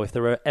picture as well, if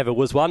there ever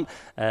was one.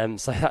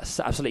 So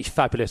that's absolutely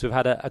fabulous. We've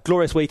had a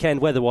glorious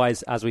weekend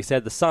weather-wise, as we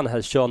said. The sun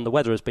has shone. The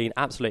weather has been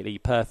absolutely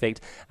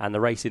perfect, and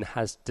the racing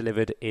has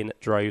delivered in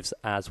droves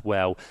as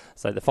well.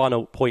 So the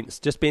final points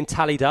just being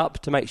tallied up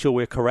to make sure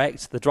we're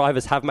correct. The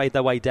drivers have made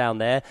their way down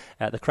there.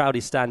 The crowd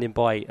is standing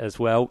by as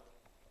well.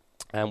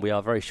 And we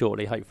are very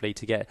shortly, hopefully,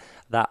 to get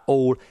that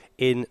all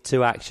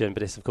into action.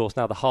 But it's, of course,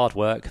 now the hard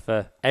work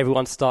for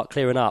everyone to start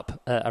clearing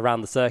up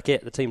around the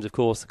circuit. The teams, of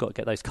course, have got to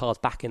get those cars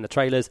back in the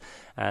trailers.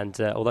 And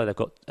although they've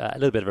got a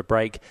little bit of a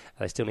break,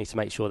 they still need to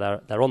make sure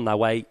they're on their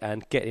way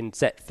and getting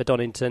set for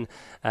Donington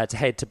to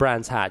head to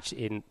Brands Hatch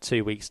in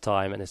 2 weeks'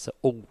 time. And it's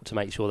all to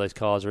make sure those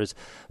cars are as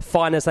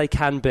fine as they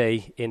can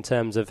be in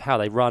terms of how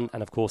they run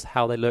and, of course,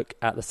 how they look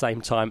at the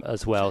same time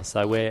as well.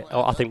 So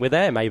I think we're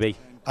there, maybe.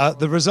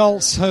 The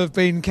results have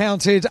been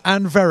counted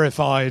and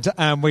verified,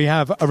 and we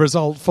have a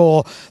result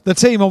for the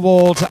team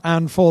award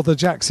and for the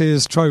Jack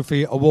Sears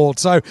Trophy award.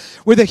 So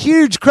with a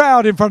huge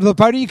crowd in front of the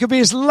podium, you can be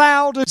as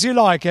loud as you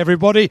like,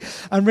 everybody,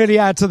 and really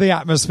add to the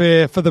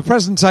atmosphere for the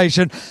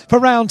presentation for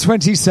round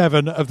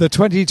 27 of the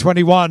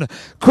 2021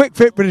 Quick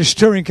Fit British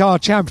Touring Car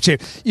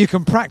Championship. You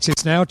can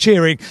practice now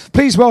cheering.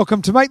 Please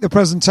welcome to make the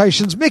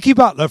presentations Mickey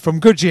Butler from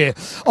Goodyear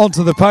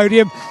onto the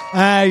podium.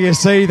 You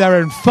see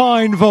they're in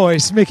fine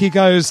voice. Mickey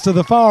goes to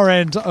the far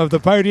end of the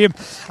podium,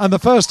 and the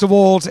first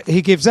award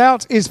he gives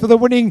out is for the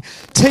winning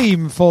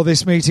team for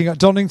this meeting at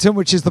Donington,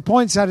 which is the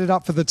points added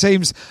up for the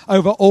teams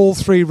over all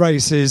 3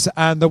 races.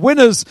 And the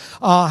winners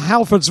are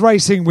Halfords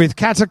Racing with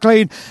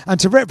Cataclean, and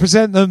to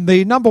represent them,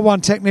 the number 1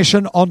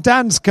 technician on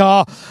Dan's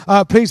car,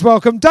 please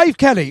welcome Dave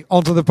Kelly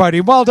onto the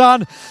podium. Well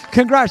done,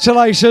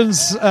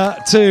 congratulations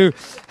to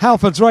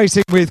Halfords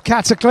Racing with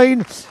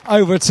Cataclean.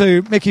 Over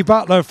to Mickey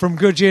Butler from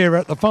Goodyear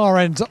at the far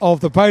end of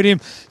the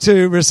podium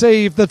to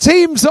receive the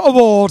team's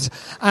award.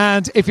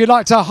 And if you'd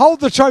like to hold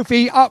the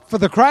trophy up for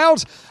the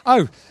crowd.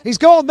 Oh, he's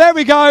gone. There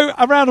we go.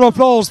 A round of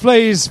applause,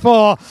 please,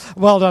 for...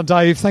 Well done,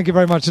 Dave. Thank you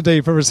very much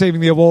indeed for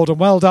receiving the award, and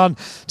well done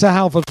to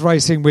Halfords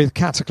Racing with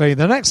Cataclean.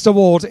 The next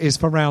award is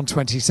for round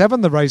 27,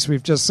 the race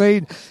we've just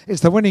seen.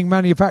 It's the winning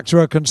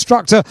manufacturer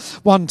constructor,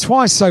 won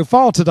twice so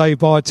far today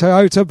by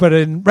Toyota, but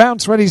in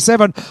round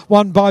 27,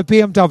 won by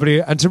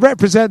BMW. And to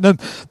represent them,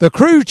 the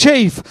crew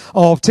chief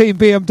of Team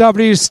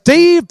BMW,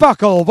 Steve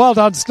Buckle. Well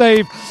done,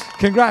 Steve.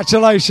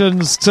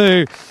 Congratulations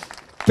to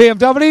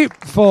BMW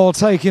for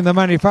taking the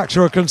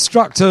Manufacturer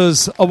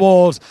Constructors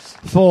Award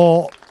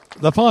for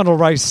the final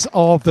race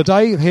of the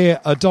day here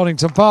at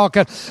Donington Park.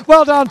 And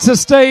well done to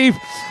Steve,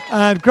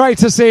 and great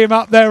to see him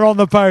up there on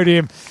the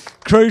podium.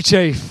 Crew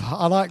Chief,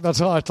 I like the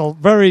title.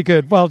 Very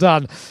good. Well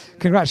done.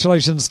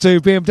 Congratulations to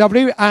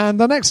BMW. And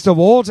the next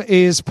award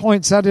is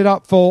points added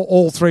up for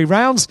all 3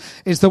 rounds.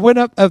 It's the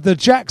winner of the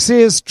Jack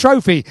Sears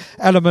Trophy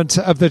element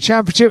of the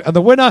championship. And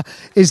the winner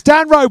is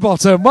Dan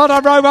Rowbottom. Well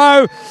done,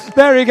 Robo.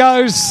 There he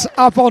goes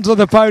up onto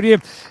the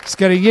podium. He's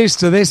getting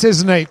used to this,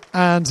 isn't he?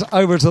 And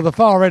over to the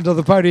far end of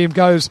the podium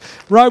goes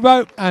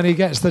Robo, and he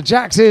gets the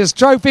Jack Sears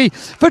Trophy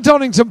for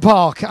Donington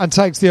Park and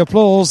takes the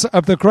applause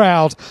of the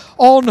crowd.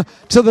 On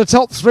to the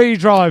top 3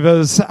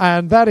 drivers,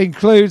 and that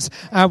includes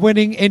our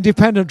winning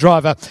independent driver.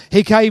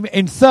 He came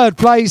in 3rd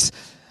place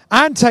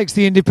and takes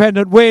the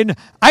independent win,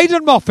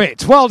 Aidan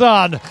Moffat. Well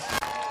done.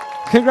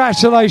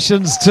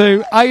 Congratulations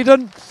to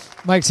Aidan.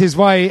 Makes his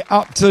way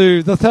up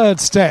to the 3rd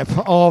step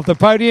of the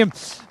podium.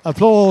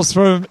 Applause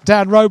from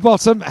Dan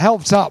Rowbottom,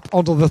 helped up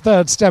onto the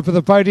 3rd step of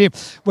the podium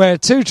where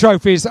 2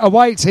 trophies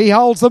await. He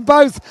holds them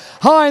both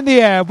high in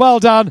the air. Well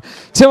done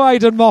to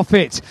Aidan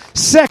Moffat.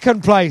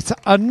 2nd place,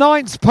 a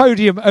 9th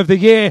podium of the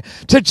year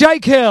to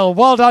Jake Hill.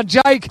 Well done,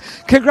 Jake.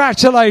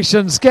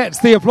 Congratulations. Gets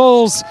the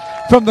applause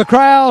from the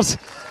crowd.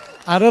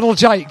 And little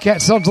Jake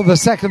gets onto the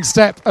 2nd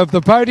step of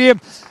the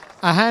podium.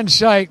 A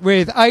handshake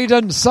with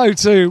Aidan, so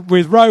too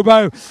with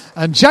Robo.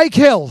 And Jake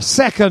Hill,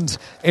 2nd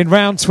in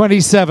round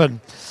 27.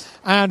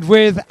 And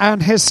with an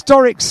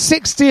historic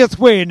 60th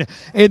win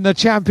in the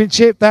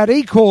championship, that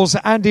equals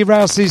Andy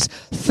Rouse's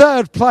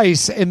 3rd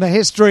place in the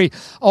history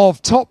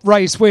of top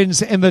race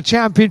wins in the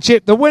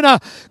championship. The winner,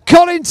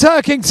 Colin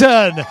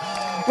Turkington.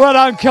 Well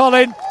done,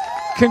 Colin.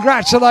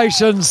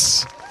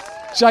 Congratulations.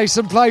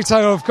 Jason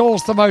Plato, of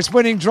course, the most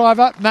winning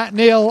driver. Matt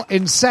Neal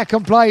in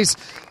 2nd place.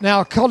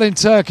 Now Colin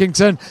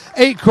Turkington,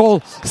 equal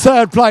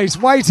 3rd place,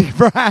 waiting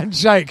for a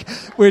handshake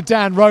with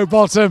Dan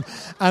Rowbottom,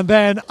 and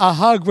then a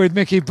hug with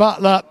Mickey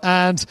Butler.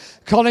 And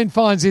Colin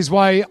finds his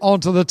way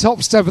onto the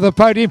top step of the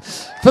podium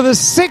for the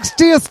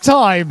 60th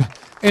time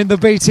in the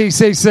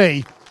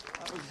BTCC.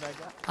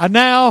 And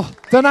now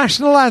the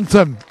national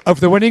anthem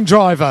of the winning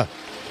driver.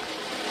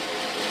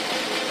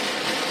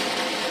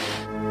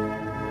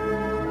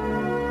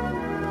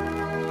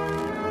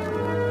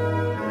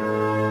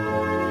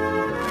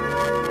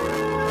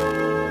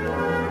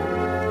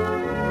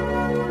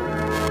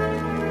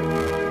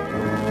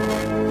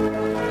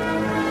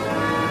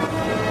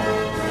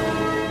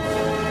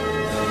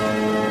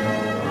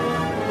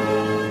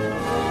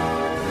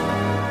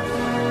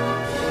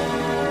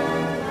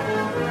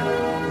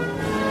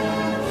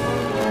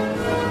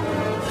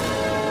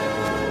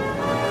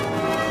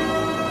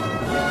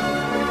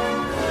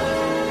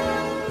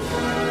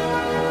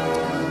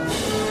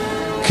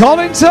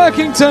 Colin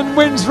Turkington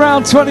wins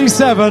round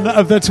 27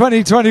 of the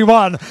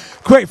 2021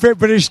 Quick Fit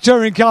British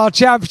Touring Car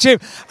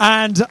Championship,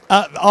 and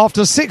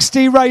after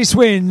 60 race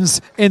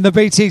wins in the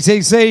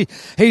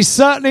BTTC, he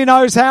certainly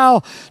knows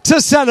how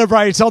to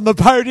celebrate on the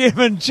podium,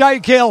 and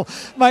Jake Hill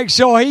makes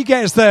sure he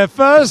gets there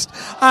first,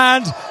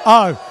 and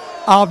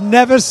I've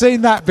never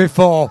seen that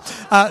before.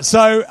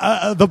 So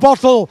the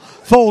bottle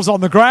falls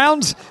on the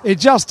ground. It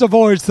just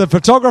avoids the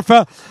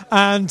photographer.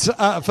 And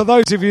for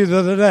those of you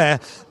that are there,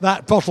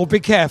 that bottle, be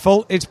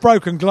careful. It's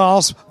broken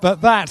glass,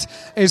 but that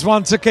is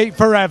one to keep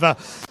forever.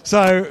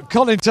 So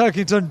Colin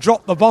Turkington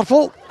dropped the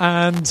bottle,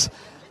 and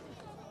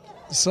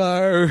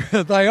so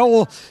they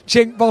all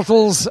chink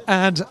bottles,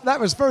 and that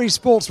was very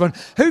sportsman.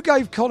 Who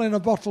gave Colin a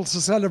bottle to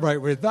celebrate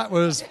with? That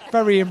was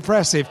very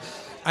impressive.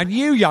 And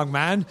you, young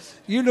man,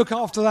 you look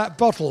after that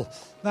bottle.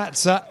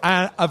 That's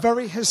a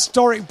very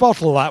historic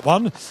bottle, that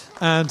one.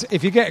 And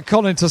if you get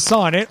Colin to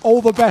sign it,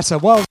 all the better.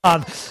 Well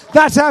done.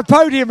 That's our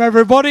podium,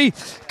 everybody.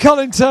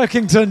 Colin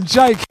Turkington,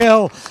 Jake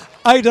Hill,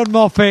 Aidan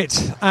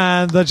Moffat,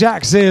 and the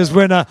Jack Sears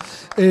winner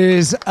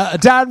is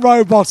Dan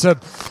Rowbottom.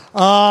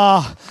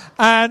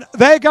 And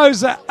there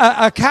goes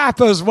a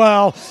cap as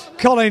well.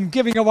 Colin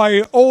giving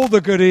away all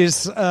the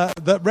goodies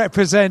that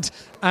represent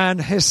an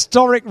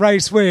historic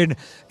race win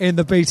in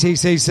the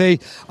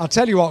BTCC. I'll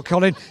tell you what,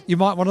 Colin, you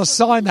might want to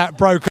sign that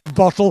broken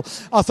bottle.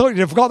 I thought you'd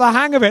have got the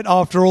hang of it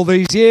after all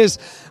these years.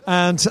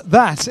 And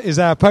that is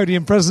our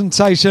podium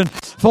presentation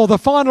for the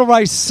final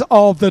race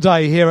of the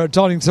day here at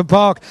Donington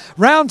Park.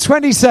 Round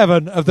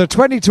 27 of the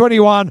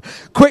 2021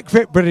 Quick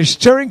Fit British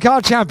Touring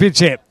Car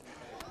Championship.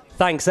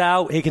 Thanks,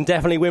 Al. He can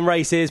definitely win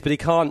races, but he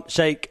can't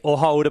shake or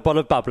hold a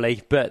bottle of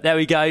bubbly. But there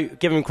we go.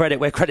 Give him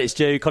credit where credit's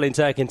due. Colin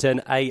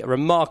Turkington, a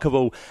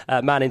remarkable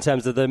man in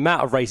terms of the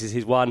amount of races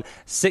he's won.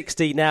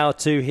 60 now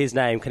to his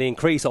name. Can he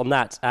increase on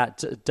that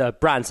at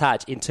Brands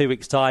Hatch in 2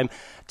 weeks' time?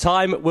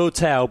 Time will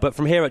tell, but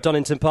from here at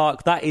Donington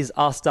Park, that is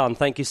us done.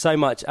 Thank you so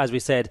much, as we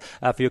said,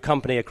 for your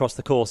company across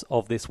the course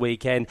of this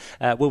weekend.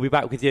 We'll be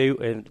back with you,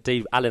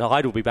 indeed Alan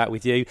Hyde will be back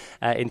with you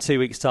in 2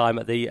 weeks' time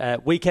at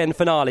the weekend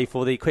finale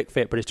for the Quick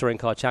Fit British Touring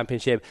Car Championship.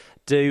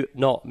 Do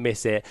not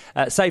miss it.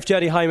 Safe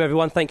journey home,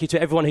 everyone. Thank you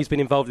to everyone who's been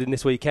involved in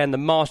this weekend, the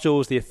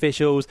marshals, the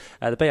officials,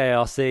 the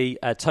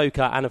BARC,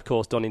 TOCA, and of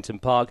course Donington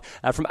Park.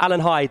 From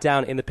Alan Hyde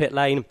down in the pit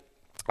lane,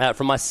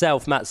 from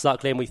myself, Matt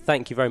Suckley, and we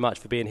thank you very much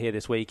for being here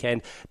this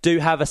weekend. Do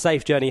have a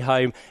safe journey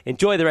home.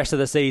 Enjoy the rest of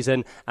the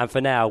season. And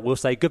for now, we'll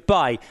say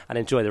goodbye and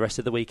enjoy the rest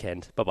of the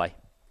weekend. Bye-bye.